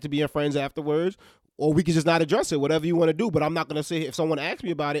go back to being friends afterwards. Or we could just not address it, whatever you want to do. But I'm not going to say, if someone asks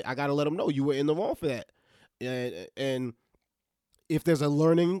me about it, I got to let them know you were in the wrong for that. And if there's a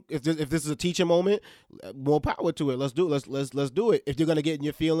learning, if this is a teaching moment, more power to it. Let's do it. Let's do it. If you're going to get in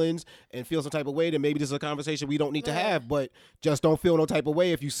your feelings and feel some type of way, then maybe this is a conversation we don't need to have. But just don't feel no type of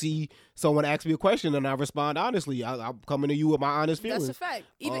way if you see someone ask me a question and I respond honestly. I'm coming to you with my honest feelings. That's a fact.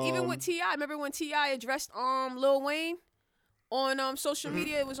 Even with T.I., remember when T.I. addressed Lil Wayne? On social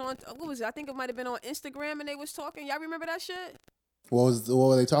media, it was on, what was it? I think it might have been on Instagram, and they was talking. Y'all remember that shit? What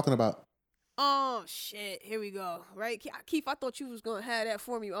were they talking about? Oh shit! Here we go. Right, Keith. I thought you was gonna have that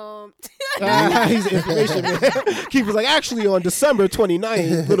for me. He's information man. Keith was like, actually, on December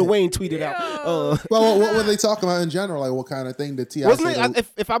 29th, Lil Wayne tweeted out. Well, what were they talking about in general? Like, what kind of thing did T.I. Wasn't say? it?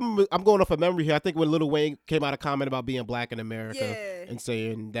 If I'm going off of memory here, I think when Lil Wayne came out a comment about being black in America and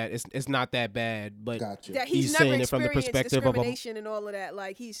saying that it's not that bad, but gotcha. that he's never saying it from the perspective of discrimination and all of that.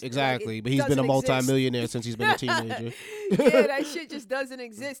 Like, he's exactly, like, but he's been a multimillionaire exist. since he's been a teenager. Yeah, that shit just doesn't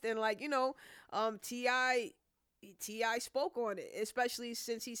exist, and like, T.I. spoke on it, especially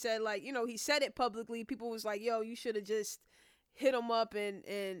since he said, like, he said it publicly. People was like, yo, you should have just hit him up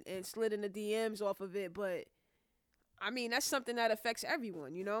and slid in the DMs off of it. But I mean, that's something that affects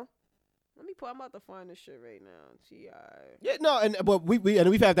everyone, I'm about to find this shit right now. T.I. Yeah, no, but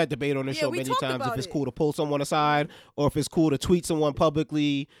we've had that debate on this show many times. If it's cool to pull someone aside, or if it's cool to tweet someone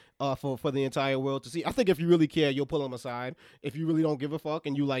publicly, for the entire world to see. I think if you really care, you'll pull them aside. If you really don't give a fuck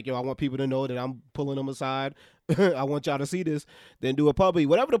and you like, yo, I want people to know that I'm pulling them aside. I want y'all to see this. Then do it publicly.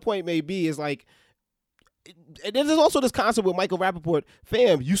 Whatever the point may be, is like. And there's also this concept with Michael Rappaport,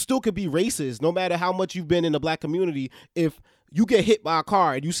 fam, you still could be racist no matter how much you've been in the black community. If you get hit by a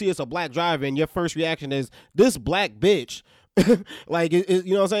car and you see it's a black driver and your first reaction is, this black bitch, like, you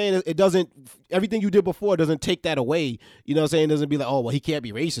know what I'm saying? It doesn't, everything you did before doesn't take that away. You know what I'm saying? It doesn't be like, oh, well, he can't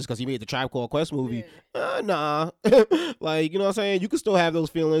be racist because he made the Tribe Called Quest movie. Nah. Like, you know what I'm saying? You can still have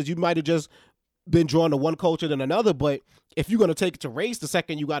those feelings. You might have just been drawn to one culture than another, but if you're going to take it to race the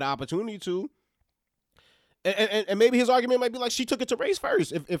second you got an opportunity to, and maybe his argument might be like, she took it to race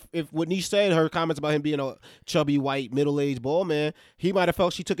first. If what Niche said, her comments about him being a chubby, white, middle-aged bald man, he might have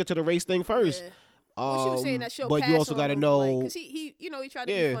felt she took it to the race thing first. Yeah. Well, she was saying that she'll but pass you also on got to him, know, like, cause he tried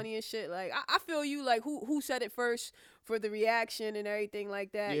to be funny and shit. Like, I feel you. Like, who said it first for the reaction and everything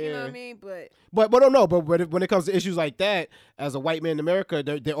like that. You know what I mean? But don't know. But when it comes to issues like that, as a white man in America,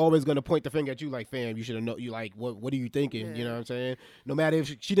 they're always gonna point the finger at you, like, fam, you should have known. You like, what are you thinking? Yeah. You know what I'm saying? No matter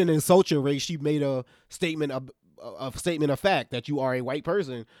if she didn't insult your race, she made a statement of fact that you are a white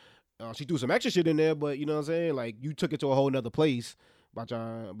person. She threw some extra shit in there, but you know what I'm saying? Like, you took it to a whole nother place by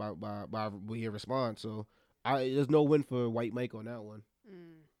your response. So there's no win for White Mike on that one.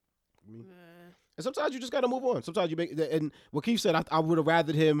 And sometimes you just gotta move on. Sometimes you make, and what Keith said, I would have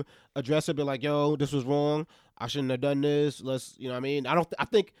rathered him address it, be like, yo, this was wrong. I shouldn't have done this. Let's, you know what I mean? I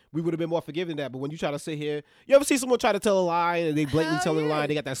think we would have been more forgiving that. But when you try to sit here, you ever see someone try to tell a lie and they blatantly Hell telling a lie, yeah.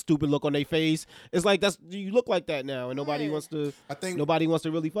 they got that stupid look on their face. It's like, you look like that now, and nobody Yeah. wants to. I think Nobody wants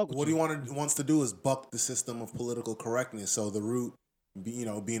to really fuck with what you. he wants to do is buck the system of political correctness. So the root,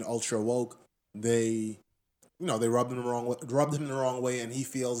 being ultra woke, they rubbed him the wrong way, and he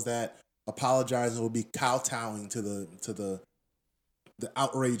feels that apologizing will be kowtowing to the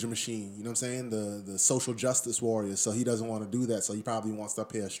outrage machine. You know what I'm saying? The social justice warriors. So he doesn't want to do that. So he probably wants to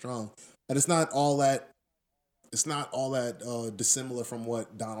appear strong. And it's not all that dissimilar from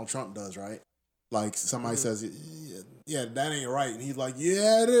what Donald Trump does, right? Like somebody says, yeah, that ain't right, and he's like,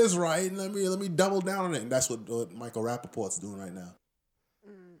 yeah, it is right. And let me double down on it, and that's what Michael Rappaport's doing right now.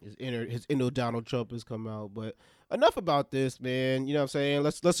 His inner Donald Trump has come out. But enough about this, man. You know what I'm saying?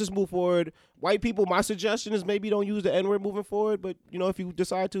 Let's just move forward. White people, my suggestion is maybe don't use the N-word moving forward, but if you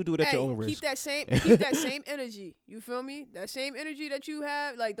decide to, do it at your own risk. Keep that same energy. You feel me? That same energy that you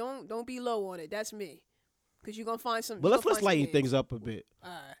have, like don't be low on it. That's me. Cause you're gonna find some. But let's lighten things up a bit. All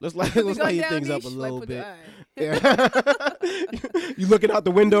right. Let's lighten things up a little Like, bit. all right. Yeah. You looking out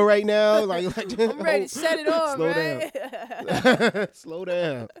the window right now? Like I'm ready to set it on, slow right? down. Slow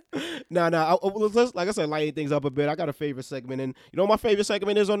down. No. Let's, like I said, lighten things up a bit. I got a favorite segment, and you know what my favorite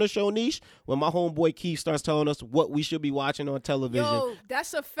segment is on the show, Niche? When my homeboy Keith starts telling us what we should be watching on television. Yo,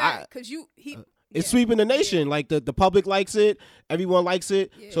 that's a fact. Cause It's sweeping the nation. Like the public likes it, everyone likes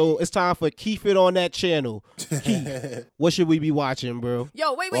it. Yeah. So it's time for Keith it on that channel. Keith, what should we be watching, bro?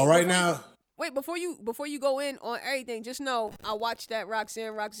 Yo, wait. Well, right now, Wait, before you go in on everything, just know I watched that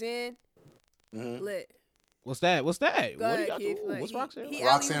Roxanne. Lit. What's that? Go what do ahead, you got Keith. to? What's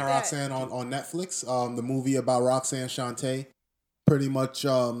Roxanne? Roxanne on Netflix. The movie about Roxanne Shante. Pretty much,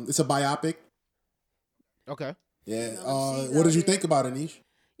 it's a biopic. Okay. Yeah. she's What out did you here. think about it, Niche?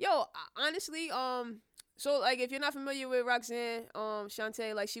 Yo, honestly, so like if you're not familiar with Roxanne,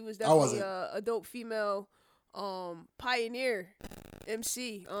 Shante, like she was definitely a dope female, pioneer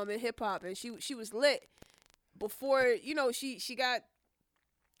MC, in hip hop, and she was lit before she got,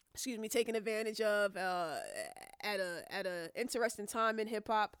 taken advantage of at a interesting time in hip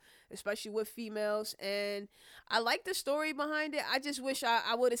hop, especially with females. And I like the story behind it. I just wish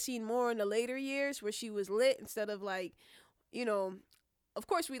I would have seen more in the later years where she was lit instead of like, of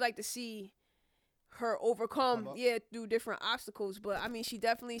course we like to see her overcome through different obstacles, but I mean she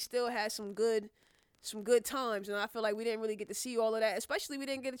definitely still had some good times, and I feel like we didn't really get to see all of that, especially we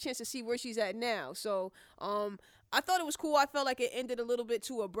didn't get a chance to see where she's at now. So I thought it was cool. I felt like it ended a little bit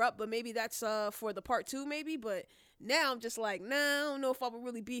too abrupt, but maybe that's for the part 2 maybe. But now I'm just like, nah, I don't know if I would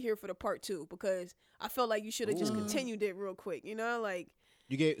really be here for the part 2, because I felt like you should have just continued it real quick, like.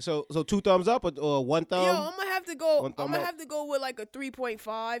 You get so 2 thumbs up or 1 thumb? Yo, I'm gonna have to go. One I'm thumb gonna up? have to go with like a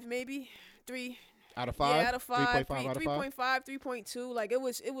 3.5, maybe 3. Out of 5? Yeah, out of 5. 3.5 out of 5? 3.5, 3.2. Like it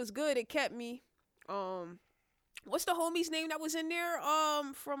was good. It kept me. What's the homie's name that was in there?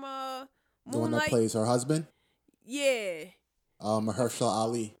 From The one that Moonlight. plays her husband, Yeah. Mahershala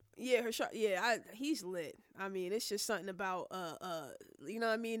Ali. Yeah, he's lit. I mean, it's just something about you know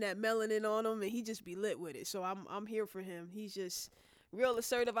what I mean, that melanin on him, and he just be lit with it. So I'm here for him. He's just real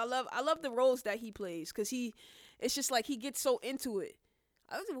assertive. I love the roles that he plays, because it's just like he gets so into it.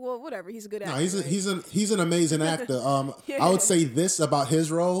 Well, whatever. He's a good actor. No, right? he's an amazing actor. Yeah. I would say this about his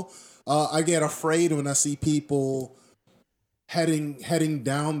role. I get afraid when I see people heading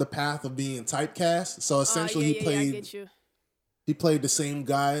down the path of being typecast. So essentially, I get you. he played the same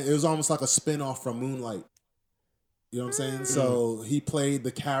guy. It was almost like a spin-off from Moonlight. You know what I'm saying? So he played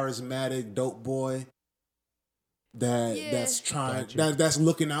the charismatic dope boy that's trying that's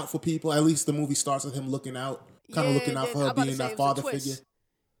looking out for people. At least the movie starts with him looking out, looking out for her, being that father figure.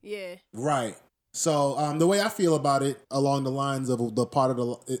 Yeah. Right. So the way I feel about it, along the lines of the part of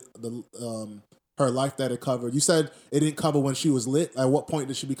the her life that it covered. You said it didn't cover when she was lit. At what point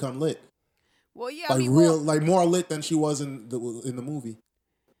did she become lit? Well, yeah, Like like more lit than she was in the movie.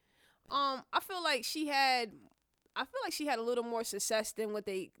 I feel like she had a little more success than what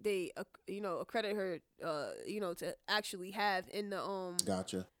they accredit her to actually have in the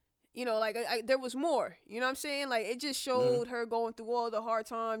Gotcha. Like there was more, you know what I'm saying? Like it just showed her going through all the hard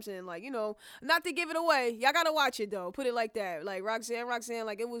times, and like, not to give it away. Y'all gotta watch it though. Put it like that. Like Roxanne,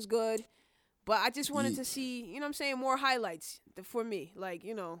 like it was good. But I just wanted to see, you know what I'm saying, more highlights for me. Like,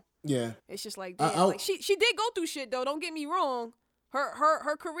 Yeah. it's just like, damn, like she did go through shit though, don't get me wrong.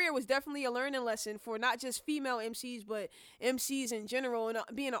 Her career was definitely a learning lesson for not just female MCs, but MCs in general, and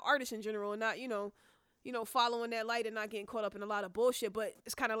being an artist in general, and not, following that light and not getting caught up in a lot of bullshit. But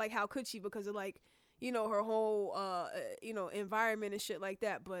it's kind of like, how could she, because of like, her whole environment and shit like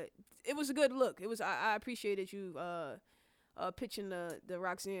that. But it was a good look. It was. I appreciated you pitching the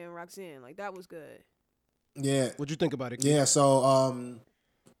Roxanne. Like, that was good. Yeah. What'd you think about it? Yeah, so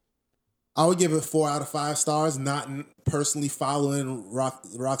I would give it 4 out of 5 stars. Not personally following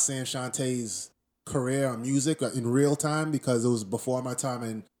Roxanne Shanté's career or music in real time, because it was before my time,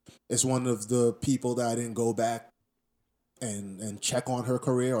 and it's one of the people that I didn't go back and check on her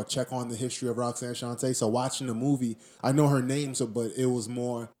career or check on the history of Roxanne Shanté. So watching the movie, I know her name, but it was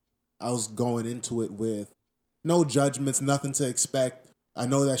more, I was going into it with no judgments, nothing to expect. I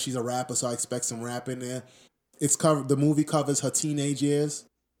know that she's a rapper, so I expect some rap in there. The movie covers her teenage years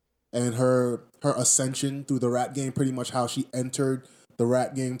and her ascension through the rap game, pretty much how she entered the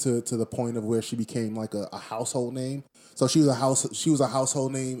rap game to the point of where she became like a household name. So she was a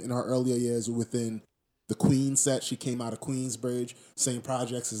household name in her earlier years within the Queen set. She came out of Queensbridge, same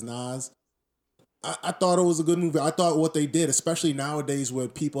projects as Nas. I thought it was a good movie. I thought what they did, especially nowadays where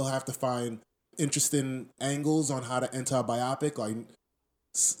people have to find interesting angles on how to enter a biopic, like,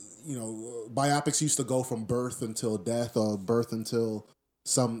 biopics used to go from birth until death or birth until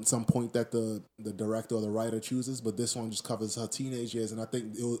some point that the director or the writer chooses, but this one just covers her teenage years, and I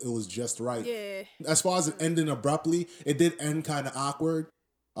think it was just right. Yeah. As far as it ending abruptly, it did end kind of awkward.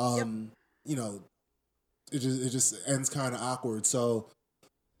 Yep. It just ends kind of awkward. So,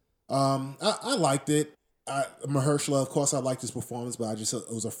 I liked it. Mahershala, of course, I liked his performance, but I just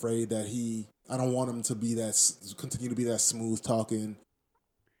was afraid that I don't want him to continue to be that smooth talking.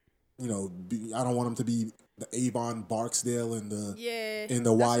 I don't want him to be the Avon Barksdale in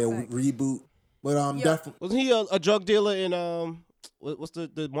the Wire reboot. But definitely wasn't he a drug dealer in what's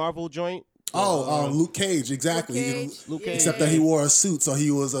the Marvel joint? Luke Cage, exactly. Luke Cage. Except that he wore a suit, so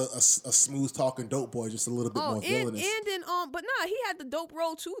he was a smooth talking dope boy, just a little bit more villainous. And then but nah, he had the dope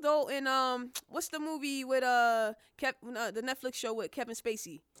role too though in what's the movie with the Netflix show with Kevin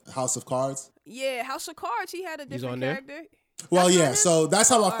Spacey? House of Cards. Yeah, House of Cards. He had a different character. Well, so that's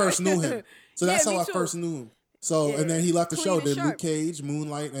how I first knew him. So that's how I first knew him. So and then he left the show. Did Luke Cage,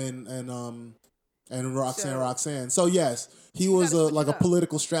 Moonlight, and Roxanne. So yes, he was a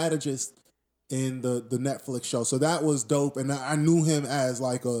political strategist in the Netflix show. So that was dope, and I knew him as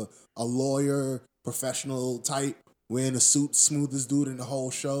like a lawyer, professional type, wearing a suit, smoothest dude in the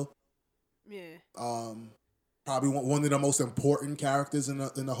whole show. Yeah. Probably one of the most important characters in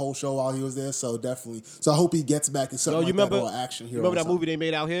the whole show while he was there. So definitely. So I hope he gets back to something that or action hero. Remember that movie they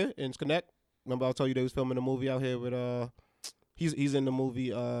made out here in Connect? Remember I told you they was filming a movie out here with he's in the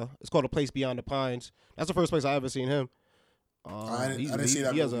movie. It's called A Place Beyond the Pines. That's the first place I ever seen him. I didn't see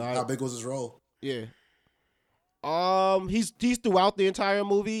that movie. How big was his role? Yeah. He's throughout the entire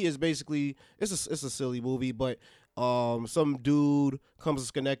movie. Is basically it's a silly movie, but some dude comes to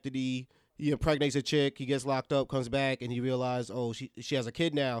Schenectady. He impregnates a chick. He gets locked up, comes back, and he realizes, she has a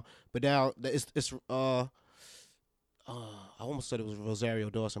kid now. But now it's I almost said it was Rosario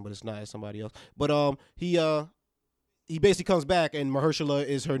Dawson, but it's not. It's somebody else. But he basically comes back, and Mahershala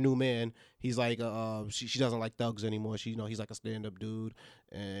is her new man. He's like she doesn't like thugs anymore. He's like a stand up dude,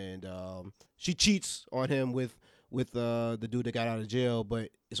 and she cheats on him with the dude that got out of jail.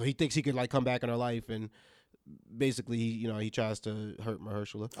 But so he thinks he could like come back in her life, and basically, he tries to hurt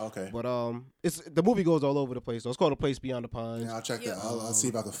Mahershala. Okay. But the movie goes all over the place. So it's called A Place Beyond the Pines. Yeah, I'll check that. I'll see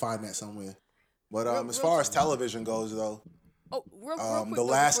if I can find that somewhere. But as far as television goes, though, real quick, the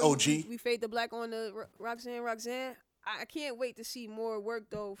last OG, we fade the black on the Roxanne. I can't wait to see more work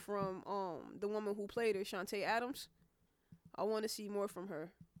though from the woman who played her, Shanté Adams. I want to see more from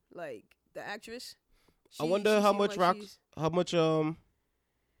her, like the actress. I wonder how much my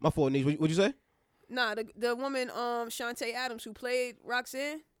fault, niece. What'd you say? Nah, the woman Shanté Adams who played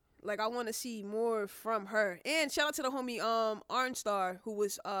Roxanne, like I want to see more from her. And shout out to the homie Arnstar who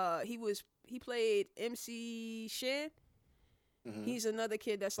was he played MC Shan. Mm-hmm. He's another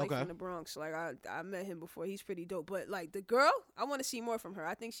kid that's like from the Bronx. Like I met him before. He's pretty dope. But like the girl, I want to see more from her.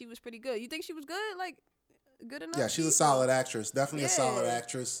 I think she was pretty good. You think she was good? Like good enough? Yeah, she's a solid actress. Definitely a solid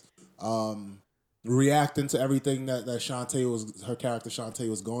actress. Reacting to everything that her character Shanté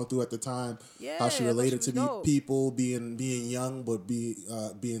was going through at the time. Yeah, how she related to people, being young, but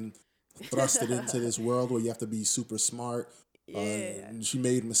being thrusted into this world where you have to be super smart. Yeah. She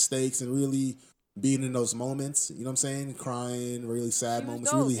made mistakes and really being in those moments, you know what I'm saying? Crying, really sad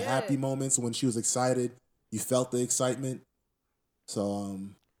moments, really happy moments when she was excited. You felt the excitement. So,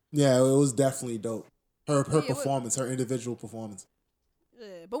 it was definitely dope. Her performance, her individual performance.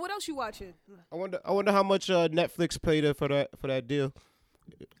 Yeah, but what else you watching? I wonder how much Netflix paid her for that deal.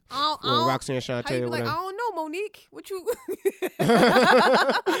 Or Roxanne How you Shante be or like, I whatever. don't know, Monique. What you?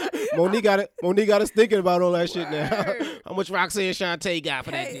 Monique got us thinking about all that shit now. Word. How much Roxanne Shante got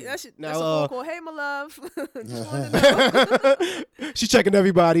for that Hey, deal? that's a Now, phone call. Hey, my love. Just wanted to know. she's checking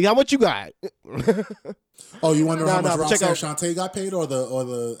everybody. How much you got? Oh, you wonder how much but check Roxanne out- Shante got paid, or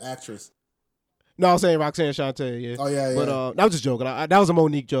the actress? No, I was saying Roxanne Shante, yeah. Oh yeah, But that was just joking. That was a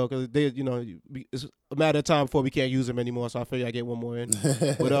Monique joke. 'Cause they, it's a matter of time before we can't use them anymore. So I figure I get one more in.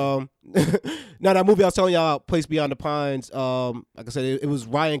 But now that movie I was telling y'all, Place Beyond the Pines. Like I said, it was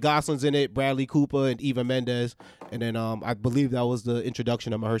Ryan Gosling's in it, Bradley Cooper, and Eva Mendes. And then I believe that was the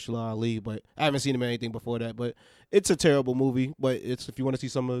introduction of Mahershala Ali. But I haven't seen him in anything before that. But it's a terrible movie. But it's if you want to see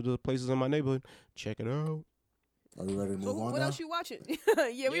some of the places in my neighborhood, check it out. Are we ready to So move on what now? else you watching?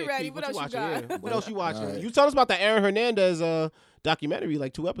 Yeah, we Yeah, ready. Keith, What else you watching? got? Yeah. What else you watching? All right. You told us about the Aaron Hernandez documentary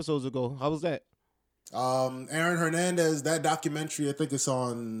like 2 episodes ago. How was that? Aaron Hernandez, that documentary, I think it's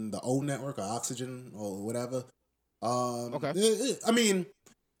on the O Network or Oxygen or whatever. Okay. I mean,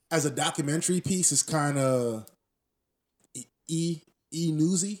 as a documentary piece, it's kind of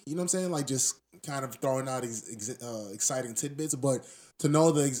newsy. You know what I'm saying? Like just kind of throwing out exciting tidbits, but to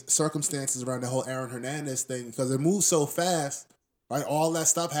know the circumstances around the whole Aaron Hernandez thing, because it moves so fast, right? All that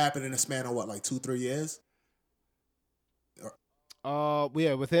stuff happened in a span of what, like 2-3 years?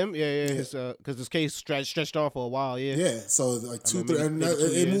 Yeah, with him, yeah, because his case stretched on for a while, yeah. Yeah, so like I mean, maybe 2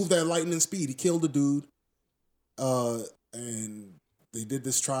 it years. moved at lightning speed. He killed a dude, and they did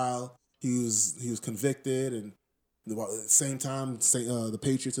this trial. He was convicted, and at the same time, the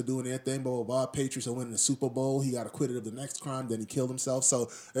Patriots are doing their thing. Blah blah blah. Patriots are winning the Super Bowl. He got acquitted of the next crime. Then he killed himself. So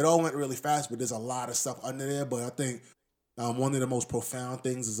it all went really fast. But there's a lot of stuff under there. But I think one of the most profound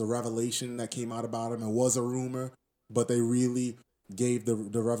things is a revelation that came out about him. It was a rumor, but they really gave the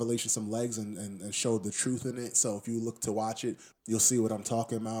revelation some legs and showed the truth in it. So if you look to watch it, you'll see what I'm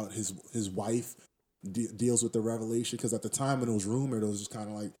talking about. His wife deals with the revelation, because at the time when it was rumored, it was just kind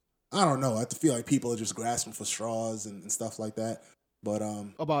of like, I don't know. I feel like people are just grasping for straws and stuff like that. But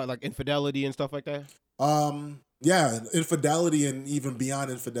About like infidelity and stuff like that. yeah, infidelity and even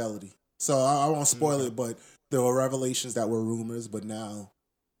beyond infidelity. So I won't spoil it, but there were revelations that were rumors, but now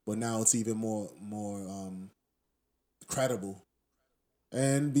it's even more credible.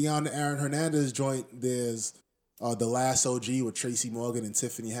 And beyond the Aaron Hernandez joint, there's The Last OG with Tracy Morgan and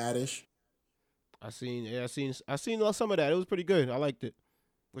Tiffany Haddish. I seen some of that. It was pretty good. I liked it.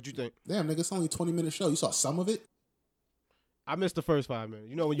 What you think? Damn, nigga, it's only a 20-minute show. You saw some of it? I missed the first 5 minutes.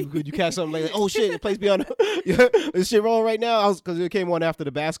 You know when you catch something like, oh shit, it plays beyond. Yeah, this shit rolling right now. Because it came on after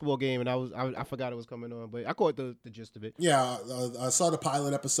the basketball game, and I forgot it was coming on, but I caught the gist of it. Yeah, I saw the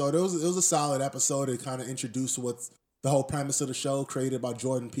pilot episode. It was a solid episode. It kind of introduced what's the whole premise of the show, created by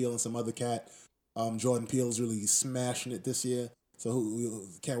Jordan Peele and some other cat. Jordan Peele is really smashing it this year, so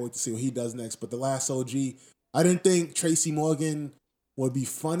can't wait to see what he does next. But The Last OG, I didn't think Tracy Morgan would be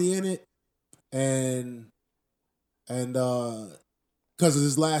funny in it, and because of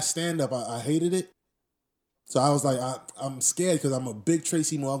his last stand-up, I hated it. So I was like, I'm scared because I'm a big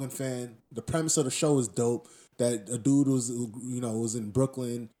Tracy Morgan fan. The premise of the show is dope. That a dude was in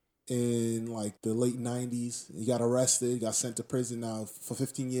Brooklyn in like the late 90s. He got arrested, got sent to prison now for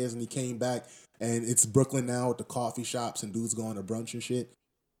 15 years, and he came back. And it's Brooklyn now with the coffee shops and dudes going to brunch and shit.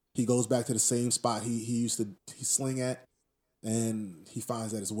 He goes back to the same spot he used to sling at, and he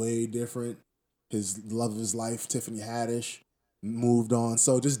finds that it's way different. His love of his life, Tiffany Haddish, moved on.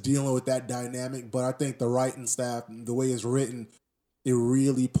 So just dealing with that dynamic. But I think the writing staff, the way it's written, it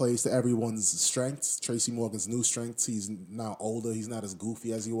really plays to everyone's strengths. Tracy Morgan's new strengths. He's now older. He's not as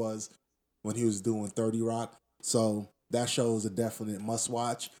goofy as he was when he was doing 30 Rock. So that show is a definite must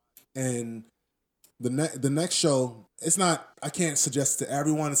watch. And the next show, it's not, I can't suggest it to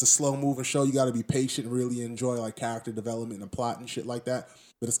everyone. It's a slow moving show. You got to be patient, really enjoy like character development and plot and shit like that.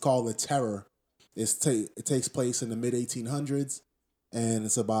 But it's called The Terror. It takes place in the mid 1800s, and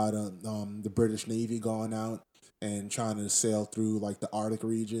it's about the British Navy going out and trying to sail through like the Arctic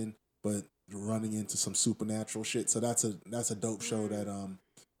region, but running into some supernatural shit. So that's a dope show that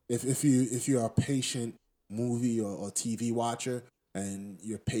if you're a patient movie or TV watcher and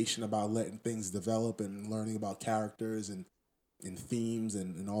you're patient about letting things develop and learning about characters and themes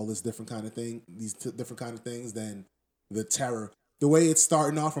and all this different kind of thing, different kind of things, then The Terror. The way it's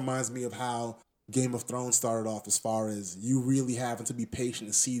starting off reminds me of how Game of Thrones started off, as far as you really having to be patient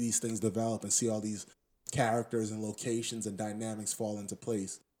to see these things develop and see all these characters and locations and dynamics fall into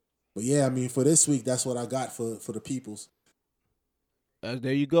place. But yeah, I mean, for this week, that's what I got for the peoples.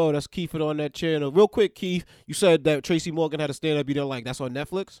 There you go. That's Keith on that channel. Real quick, Keith, you said that Tracy Morgan had a stand-up you didn't like. That's on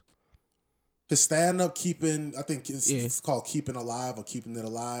Netflix? His stand-up I think Yeah. it's called Keeping Alive or Keeping It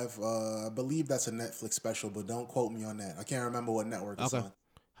Alive. I believe that's a Netflix special, but don't quote me on that. I can't remember what network it's Okay. on.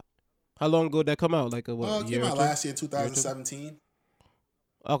 How long ago did that come out? Like a It year came or out two? last year in Year or two? 2017.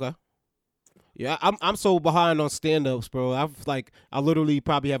 Okay. Yeah, I'm so behind on stand-ups, bro. I literally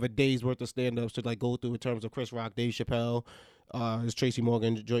probably have a day's worth of stand-ups to like go through in terms of Chris Rock, Dave Chappelle, this Tracy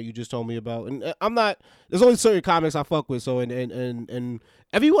Morgan joint you just told me about. And I'm not. There's only certain comics I fuck with. So and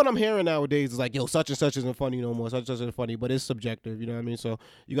everyone I'm hearing nowadays is like, yo, such and such isn't funny no more. Such and such isn't funny, but it's subjective. You know what I mean? So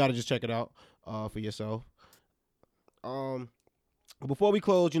you got to just check it out for yourself. Before we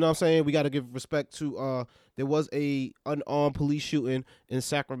close, you know what I'm saying, we got to give respect to there was a unarmed police shooting in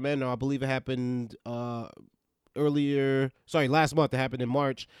Sacramento. I believe it happened last month. It happened in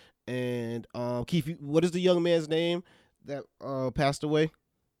March. And Keith, what is the young man's name that passed away?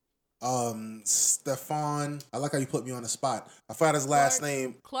 Stefan. I like how you put me on the spot. I forgot his last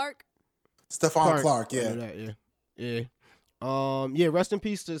name. Clark. Stefan Clark. I Yeah. knew that, yeah. Rest in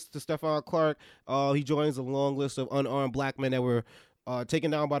peace to Stephon Clark. He joins a long list of unarmed black men that were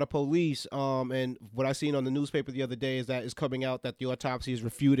taken down by the police. And what I seen on the newspaper the other day is that it's coming out that the autopsy is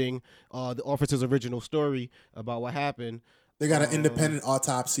refuting the officer's original story about what happened. They got an independent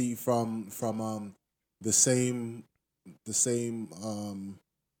autopsy from the same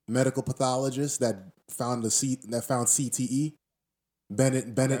medical pathologist that found CTE,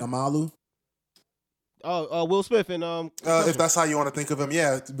 Bennett Amalu. Will Smith and If that's how you want to think of him,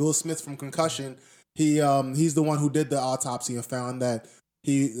 yeah, Will Smith from Concussion. He's the one who did the autopsy and found that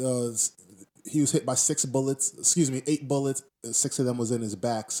he was hit by 8 bullets. 6 of them was in his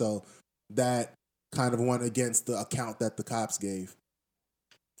back. So that kind of went against the account that the cops gave,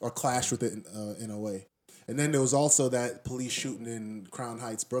 or clashed with it in a way. And then there was also that police shooting in Crown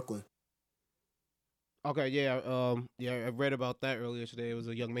Heights, Brooklyn. Okay, yeah, I read about that earlier today. It was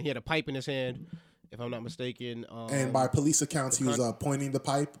a young man. He had a pipe in his hand, if I'm not mistaken. And by police accounts, he was pointing the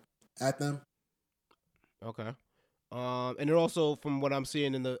pipe at them. Okay. And then also, from what I'm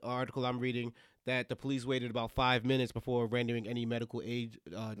seeing in the article I'm reading, that the police waited about 5 minutes before rendering any medical aid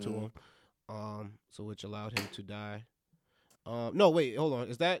to him, so which allowed him to die. No, wait, hold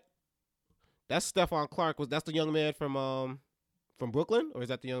on. That's Stephon Clark? That's the young man from Brooklyn, or is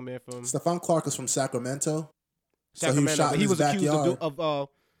that the young man from Stephon Clark is from Sacramento. Sacramento. So he was shot in his backyard.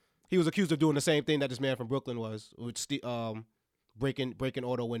 He was accused of doing the same thing that this man from Brooklyn was, which breaking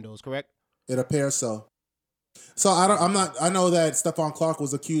auto windows. Correct? It appears so. So I know that Stephon Clark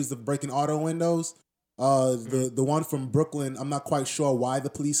was accused of breaking auto windows. The one from Brooklyn, I'm not quite sure why the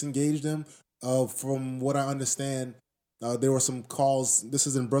police engaged him. From what I understand, there were some calls. This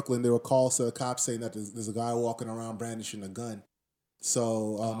is in Brooklyn. There were calls to the cops saying that there's a guy walking around brandishing a gun.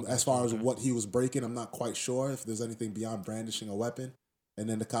 So as far as what he was breaking, I'm not quite sure if there's anything beyond brandishing a weapon. And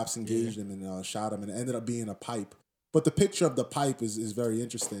then the cops engaged him and shot him, and it ended up being a pipe. But the picture of the pipe is very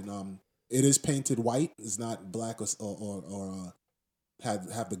interesting. It is painted white. It's not black or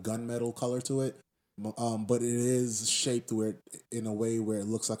have the gunmetal color to it. But it is shaped in a way where it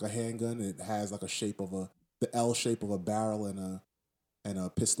looks like a handgun. It has like the L shape of a barrel and a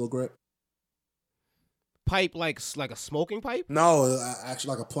pistol grip. Pipe like a smoking pipe? No,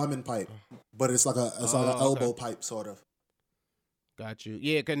 actually like a plumbing pipe, but it's like an elbow pipe sort of. Got you.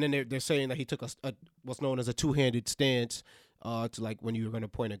 Yeah, and then they're saying that he took a what's known as a two-handed stance to like when you were going to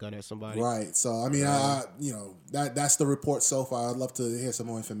point a gun at somebody. Right. So I mean, that's the report so far. I'd love to hear some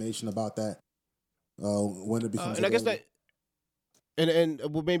more information about that when it becomes. And I guess that. And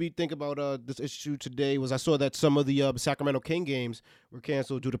what made me think about this issue today was I saw that some of the Sacramento King games were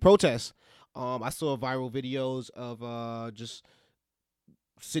canceled due to protests. I saw viral videos of just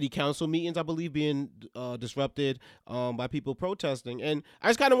city council meetings, I believe, being disrupted by people protesting. And I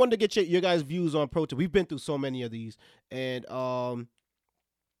just kind of wanted to get your guys' views on protest. We've been through so many of these. And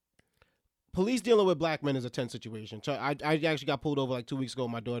police dealing with black men is a tense situation. So I actually got pulled over like 2 weeks ago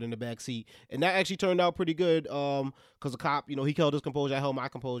with my daughter in the back seat. And that actually turned out pretty good because the cop, he held his composure. I held my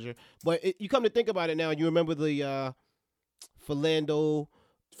composure. But you come to think about it now, you remember the Philando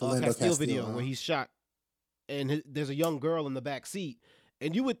Castile video where he's shot and there's a young girl in the back seat.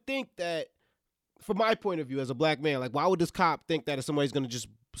 And you would think that, from my point of view as a black man, like, why would this cop think that if somebody's going to just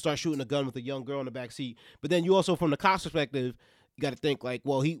start shooting a gun with a young girl in the back seat? But then you also, from the cop's perspective, you got to think like,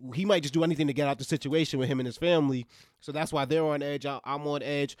 well, he might just do anything to get out the situation with him and his family. So that's why they're on edge. I'm on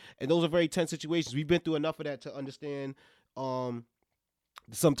edge. And those are very tense situations. We've been through enough of that to understand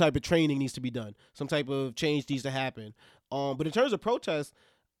some type of training needs to be done. Some type of change needs to happen. But in terms of protests,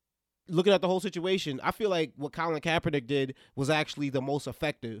 looking at the whole situation, I feel like what Colin Kaepernick did was actually the most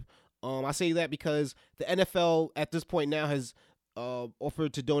effective. I say that because the NFL at this point now has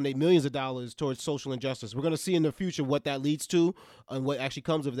offered to donate millions of dollars towards social injustice. We're going to see in the future what that leads to and what actually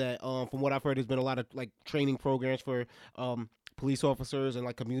comes of that. From what I've heard, there's been a lot of like training programs for police officers and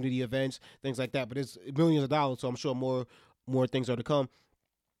like community events, things like that. But it's millions of dollars, so I'm sure more things are to come.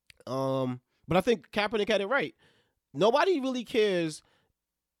 But I think Kaepernick had it right. Nobody really cares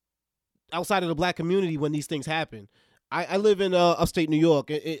outside of the black community when these things happen. I live in upstate New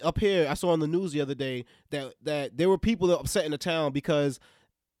York. Up here, I saw on the news the other day that there were people that were upset in the town because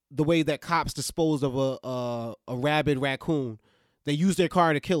the way that cops disposed of a rabid raccoon. They used their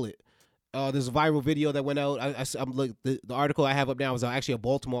car to kill it. There's a viral video that went out. I'm like the article I have up now is actually a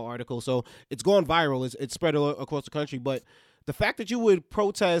Baltimore article, so it's gone viral. It's spread across the country. But the fact that you would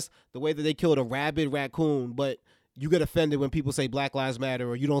protest the way that they killed a rabid raccoon, but you get offended when people say Black Lives Matter,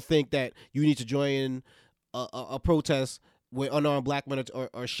 or you don't think that you need to join a protest where unarmed black men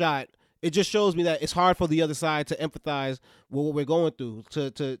are shot, it just shows me that it's hard for the other side to empathize with what we're going through,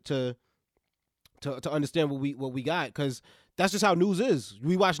 to understand what we got, because that's just how news is.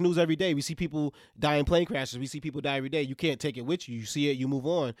 We watch news every day. We see people die in plane crashes. We see people die every day. You can't take it with you. You see it, you move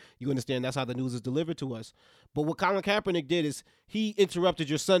on. You understand that's how the news is delivered to us. But what Colin Kaepernick did is he interrupted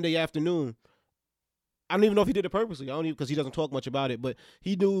your Sunday afternoon. I don't even know if he did it purposely. I don't even, because he doesn't talk much about it. But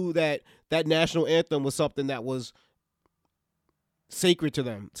he knew that national anthem was something that was sacred to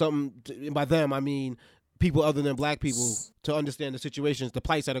them. Something, by them, I mean people other than black people, to understand the situations, the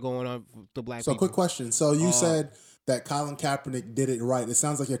plights that are going on to black people. So, quick question. So, you said that Colin Kaepernick did it right. It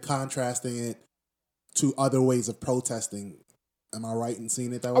sounds like you're contrasting it to other ways of protesting. Am I right in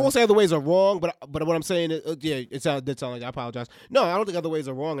seeing it that way? I won't say other ways are wrong, but what I'm saying is, it did sound like, I apologize. No, I don't think other ways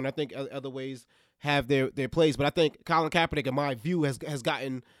are wrong, and I think other ways have their place. But I think Colin Kaepernick, in my view, has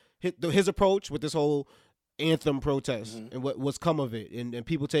gotten his approach with this whole anthem protest and what's come of it, and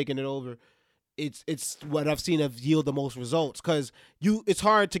people taking it over. It's what I've seen have yield the most results, because it's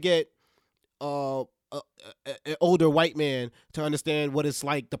hard to get an older white man to understand what it's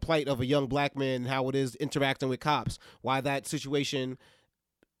like, the plight of a young black man, and how it is interacting with cops. Why that situation,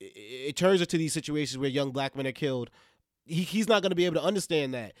 it turns into these situations where young black men are killed. He's not going to be able to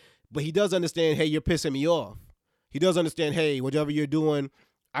understand that, but he does understand, hey, you're pissing me off. He does understand, hey, whatever you're doing,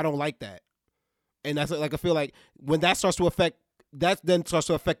 I don't like that. And that's like, I feel like when that starts to affect, that then starts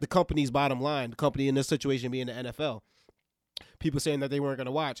to affect the company's bottom line, the company in this situation being the NFL. People saying that they weren't going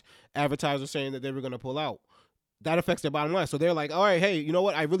to watch, advertisers saying that they were going to pull out. That affects their bottom line. So they're like, all right, hey, you know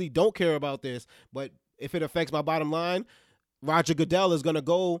what? I really don't care about this, but if it affects my bottom line, Roger Goodell is going to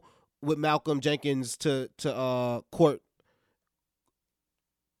go with Malcolm Jenkins to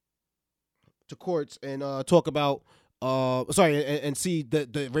courts and talk about and see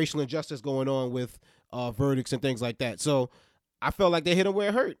the racial injustice going on with verdicts and things like that. So I felt like they hit him where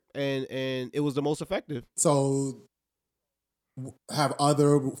it hurt, and it was the most effective. So have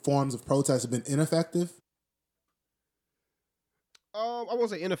other forms of protest been ineffective? I won't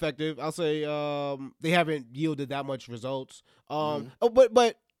say ineffective. I'll say they haven't yielded that much results.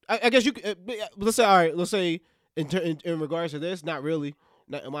 But I guess you could, let's say, all right, let's say in regards to this, not really.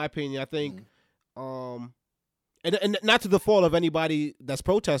 Not, in my opinion, I think and not to the fault of anybody that's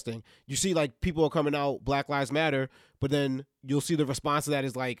protesting. You see, like, people are coming out, Black Lives Matter, but then you'll see the response to that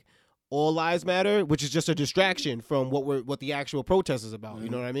is like, all lives matter, which is just a distraction from what the actual protest is about. You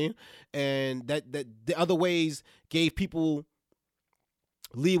know what I mean? And that the other ways gave people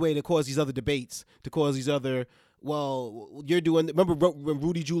leeway to cause these other debates, to cause these other, well, you're doing, remember when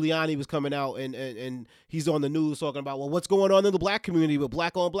Rudy Giuliani was coming out and he's on the news talking about, well, what's going on in the black community with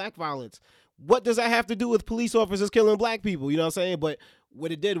black on black violence? What does that have to do with police officers killing black people? You know what I'm saying? But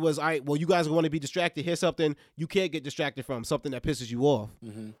what it did was, all right, well, you guys want to be distracted. Here's something you can't get distracted from, something that pisses you off.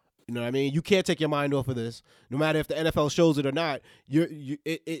 You know what I mean? You can't take your mind off of this. No matter if the NFL shows it or not,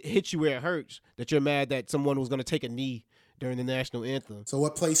 it hits you where it hurts, that you're mad that someone was going to take a knee during the national anthem. So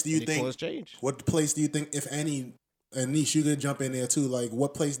what place do you think caused change? What place do you think, if any, and Nish, you can jump in there too, like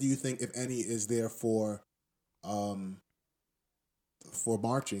what place do you think, if any, is there for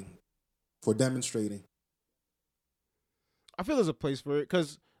marching, for demonstrating? I feel there's a place for it,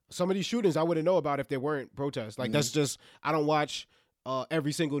 because some of these shootings I wouldn't know about if there weren't protests. Like, that's just, I don't watch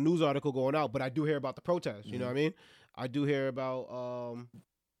every single news article going out, but I do hear about the protests. You know what I mean? I do hear about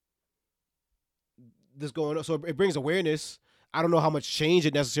this going on. So it brings awareness. I don't know how much change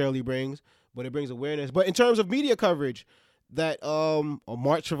it necessarily brings, but it brings awareness. But in terms of media coverage, that a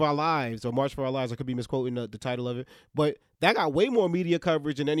March for Our Lives, I could be misquoting the title of it, but that got way more media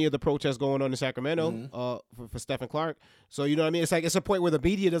coverage than any of the protests going on in Sacramento for Stephen Clark. So, you know what I mean? It's like, it's a point where the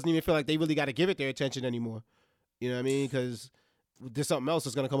media doesn't even feel like they really got to give it their attention anymore. You know what I mean? Because there's something else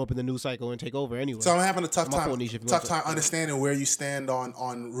that's gonna come up in the news cycle and take over anyway. So I'm having a tough My time, fault, Nisha, if you want to- understanding where you stand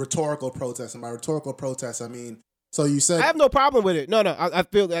on rhetorical protests. And by rhetorical protests, I mean, so you said I have no problem with it. No, I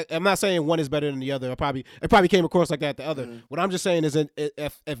feel that I'm not saying one is better than the other. It probably came across like that the other. What I'm just saying is,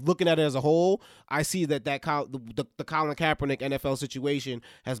 if looking at it as a whole, I see that the Colin Kaepernick NFL situation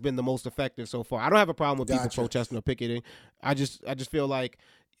has been the most effective so far. I don't have a problem with people protesting or picketing. I just feel like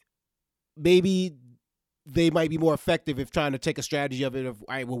maybe they might be more effective if trying to take a strategy of it of, all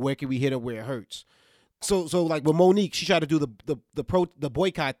right, well, where can we hit it where it hurts? So like with Monique, she tried to do the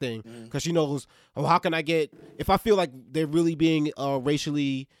boycott thing because she knows, oh, how can I get, if I feel like they're really being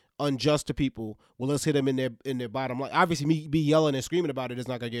racially unjust to people, well, let's hit them in their bottom line. Obviously, me be yelling and screaming about it is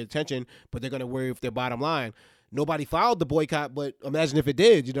not gonna get attention, but they're gonna worry if their bottom line. Nobody filed the boycott, but imagine if it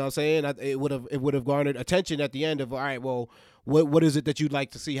did. You know what I'm saying? It would have garnered attention at the end of, all right, well, what is it that you'd like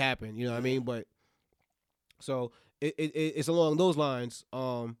to see happen? You know what I mean? But so it's along those lines.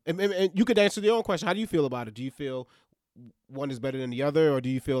 And you could answer your own question. How do you feel about it? Do you feel one is better than the other, or do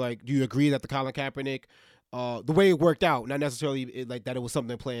you agree that the Colin Kaepernick, the way it worked out, not necessarily like that it was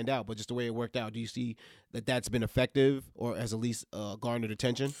something planned out, but just the way it worked out, do you see that that's been effective or has at least garnered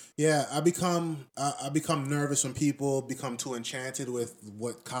attention? Yeah, I become nervous when people become too enchanted with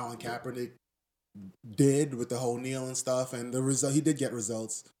what Colin Kaepernick did with the whole kneeling stuff, and the result, he did get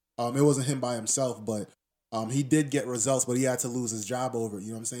results. It wasn't him by himself, but he did get results, but he had to lose his job over it. You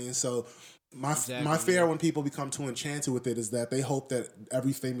know what I'm saying? So my fear when people become too enchanted with it is that they hope that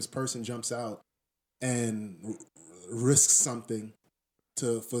every famous person jumps out and risks something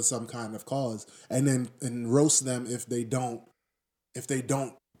for some kind of cause, and roast them if they don't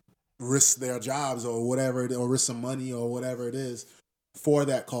risk their jobs or whatever, or risk some money or whatever it is for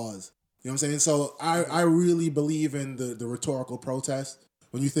that cause. You know what I'm saying? So I really believe in the rhetorical protest.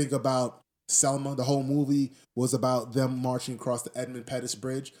 When you think about Selma, the whole movie was about them marching across the Edmund Pettus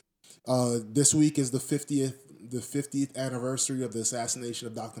Bridge. This week is the 50th anniversary of the assassination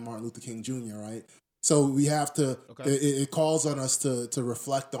of Dr. Martin Luther King Jr., right? So we have to, it calls on us to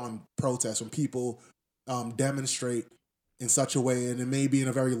reflect on protests when people demonstrate in such a way, and it may be in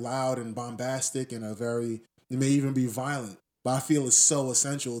a very loud and bombastic and it may even be violent, but I feel it's so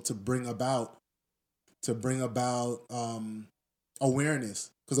essential to bring about awareness.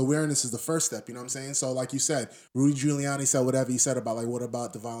 Because awareness is the first step, you know what I'm saying? So like you said, Rudy Giuliani said whatever he said about, like, what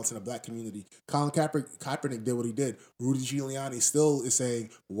about the violence in the black community? Colin Kaepernick did what he did. Rudy Giuliani still is saying,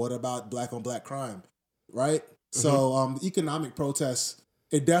 what about black on black crime, right? Mm-hmm. So economic protests,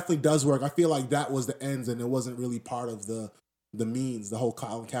 it definitely does work. I feel like that was the ends and it wasn't really part of the means, the whole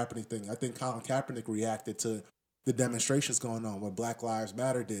Colin Kaepernick thing. I think Colin Kaepernick reacted to the demonstrations going on, what Black Lives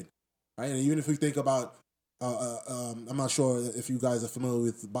Matter did, right? And even if we think about I'm not sure if you guys are familiar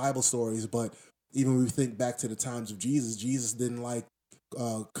with Bible stories, but even when we think back to the times of Jesus didn't like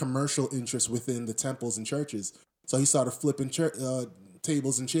commercial interests within the temples and churches. So he started flipping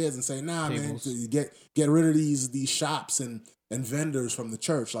tables and chairs and saying, nah, tables. Man, get rid of these shops and vendors from the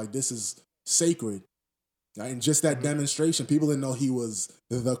church. Like, this is sacred. Right? And just that demonstration, people didn't know he was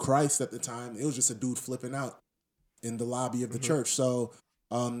the Christ at the time. It was just a dude flipping out in the lobby of the church. So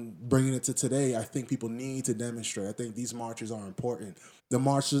bringing it to today, I think people need to demonstrate. I think these marches are important. The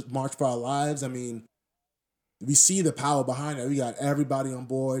March for Our Lives, I mean, we see the power behind it. We got everybody on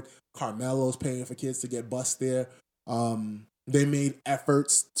board. Carmelo's paying for kids to get bused there. They made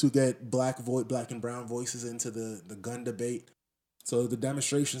efforts to get black and brown voices into the gun debate. So the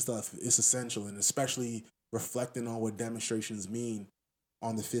demonstration stuff is essential, and especially reflecting on what demonstrations mean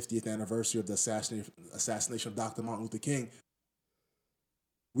on the 50th anniversary of the assassination of Dr. Martin Luther King.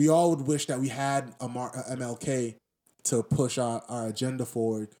 We all would wish that we had a MLK to push our agenda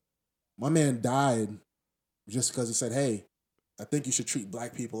forward. My man died just because he said, hey, I think you should treat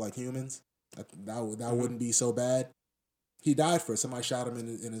black people like humans. That wouldn't be so bad. He died for it. Somebody shot him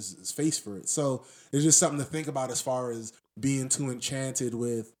in his face for it. So it's just something to think about as far as being too enchanted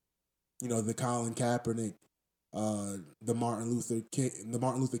with, the Colin Kaepernick, the Martin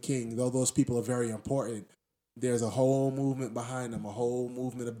Luther King, though those people are very important. There's a whole movement behind them, a whole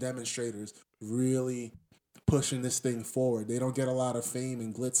movement of demonstrators really pushing this thing forward. They don't get a lot of fame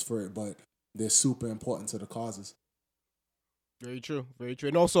and glitz for it, but they're super important to the causes. Very true. Very true.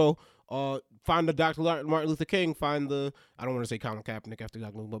 And also, find the Dr. Martin Luther King, I don't want to say Colin Kaepernick after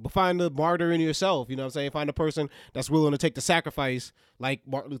Dr. Luther, but find the martyr in yourself. You know what I'm saying? Find a person that's willing to take the sacrifice like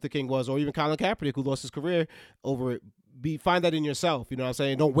Martin Luther King was, or even Colin Kaepernick, who lost his career over it. Find that in yourself. You know what I'm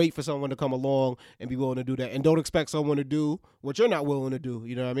saying? Don't wait for someone to come along and be willing to do that. And don't expect someone to do what you're not willing to do.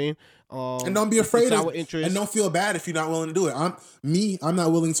 You know what I mean? And don't be afraid and don't feel bad if you're not willing to do it. I'm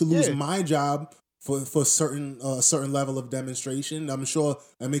not willing to lose my job for certain level of demonstration. I'm sure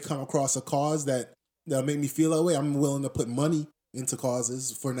I may come across a cause that'll make me feel that way. I'm willing to put money into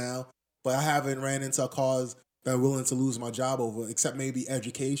causes for now, but I haven't ran into a cause that I'm willing to lose my job over, except maybe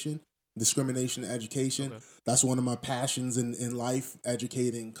education, discrimination in education. Okay. That's one of my passions in life,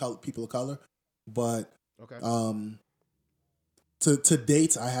 educating people of color. But Okay. to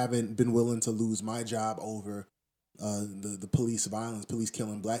date, I haven't been willing to lose my job over the police violence, police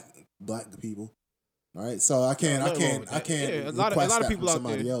killing black people. All right, so I can't Yeah, a lot request of that people from out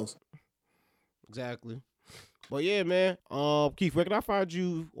somebody there. else. Exactly. But yeah, man. Keith, where can I find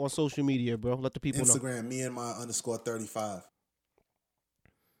you on social media, bro? Let the people know. Instagram, me and my _35.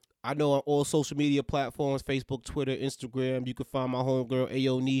 I know on all social media platforms, Facebook, Twitter, Instagram. You can find my homegirl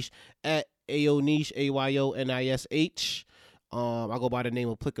Ayo Niche at Ayo Niche, AYONISH. I go by the name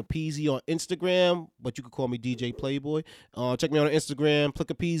of Plickapeezy on Instagram, but you can call me DJ Playboy. Check me out on Instagram,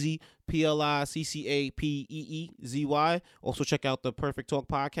 Plickapeezy, PLICCAPEEZY. Also check out the Perfect Talk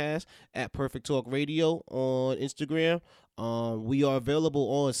podcast at Perfect Talk Radio on Instagram. We are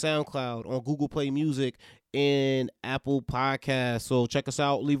available on SoundCloud, on Google Play Music, and Apple Podcasts. So check us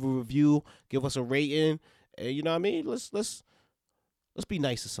out, leave a review, give us a rating, and you know what I mean. Let's be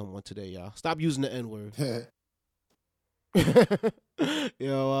nice to someone today, y'all. Stop using the N-word.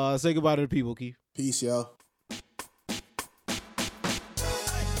 Yo, say goodbye to the people, Keith. Peace, yo.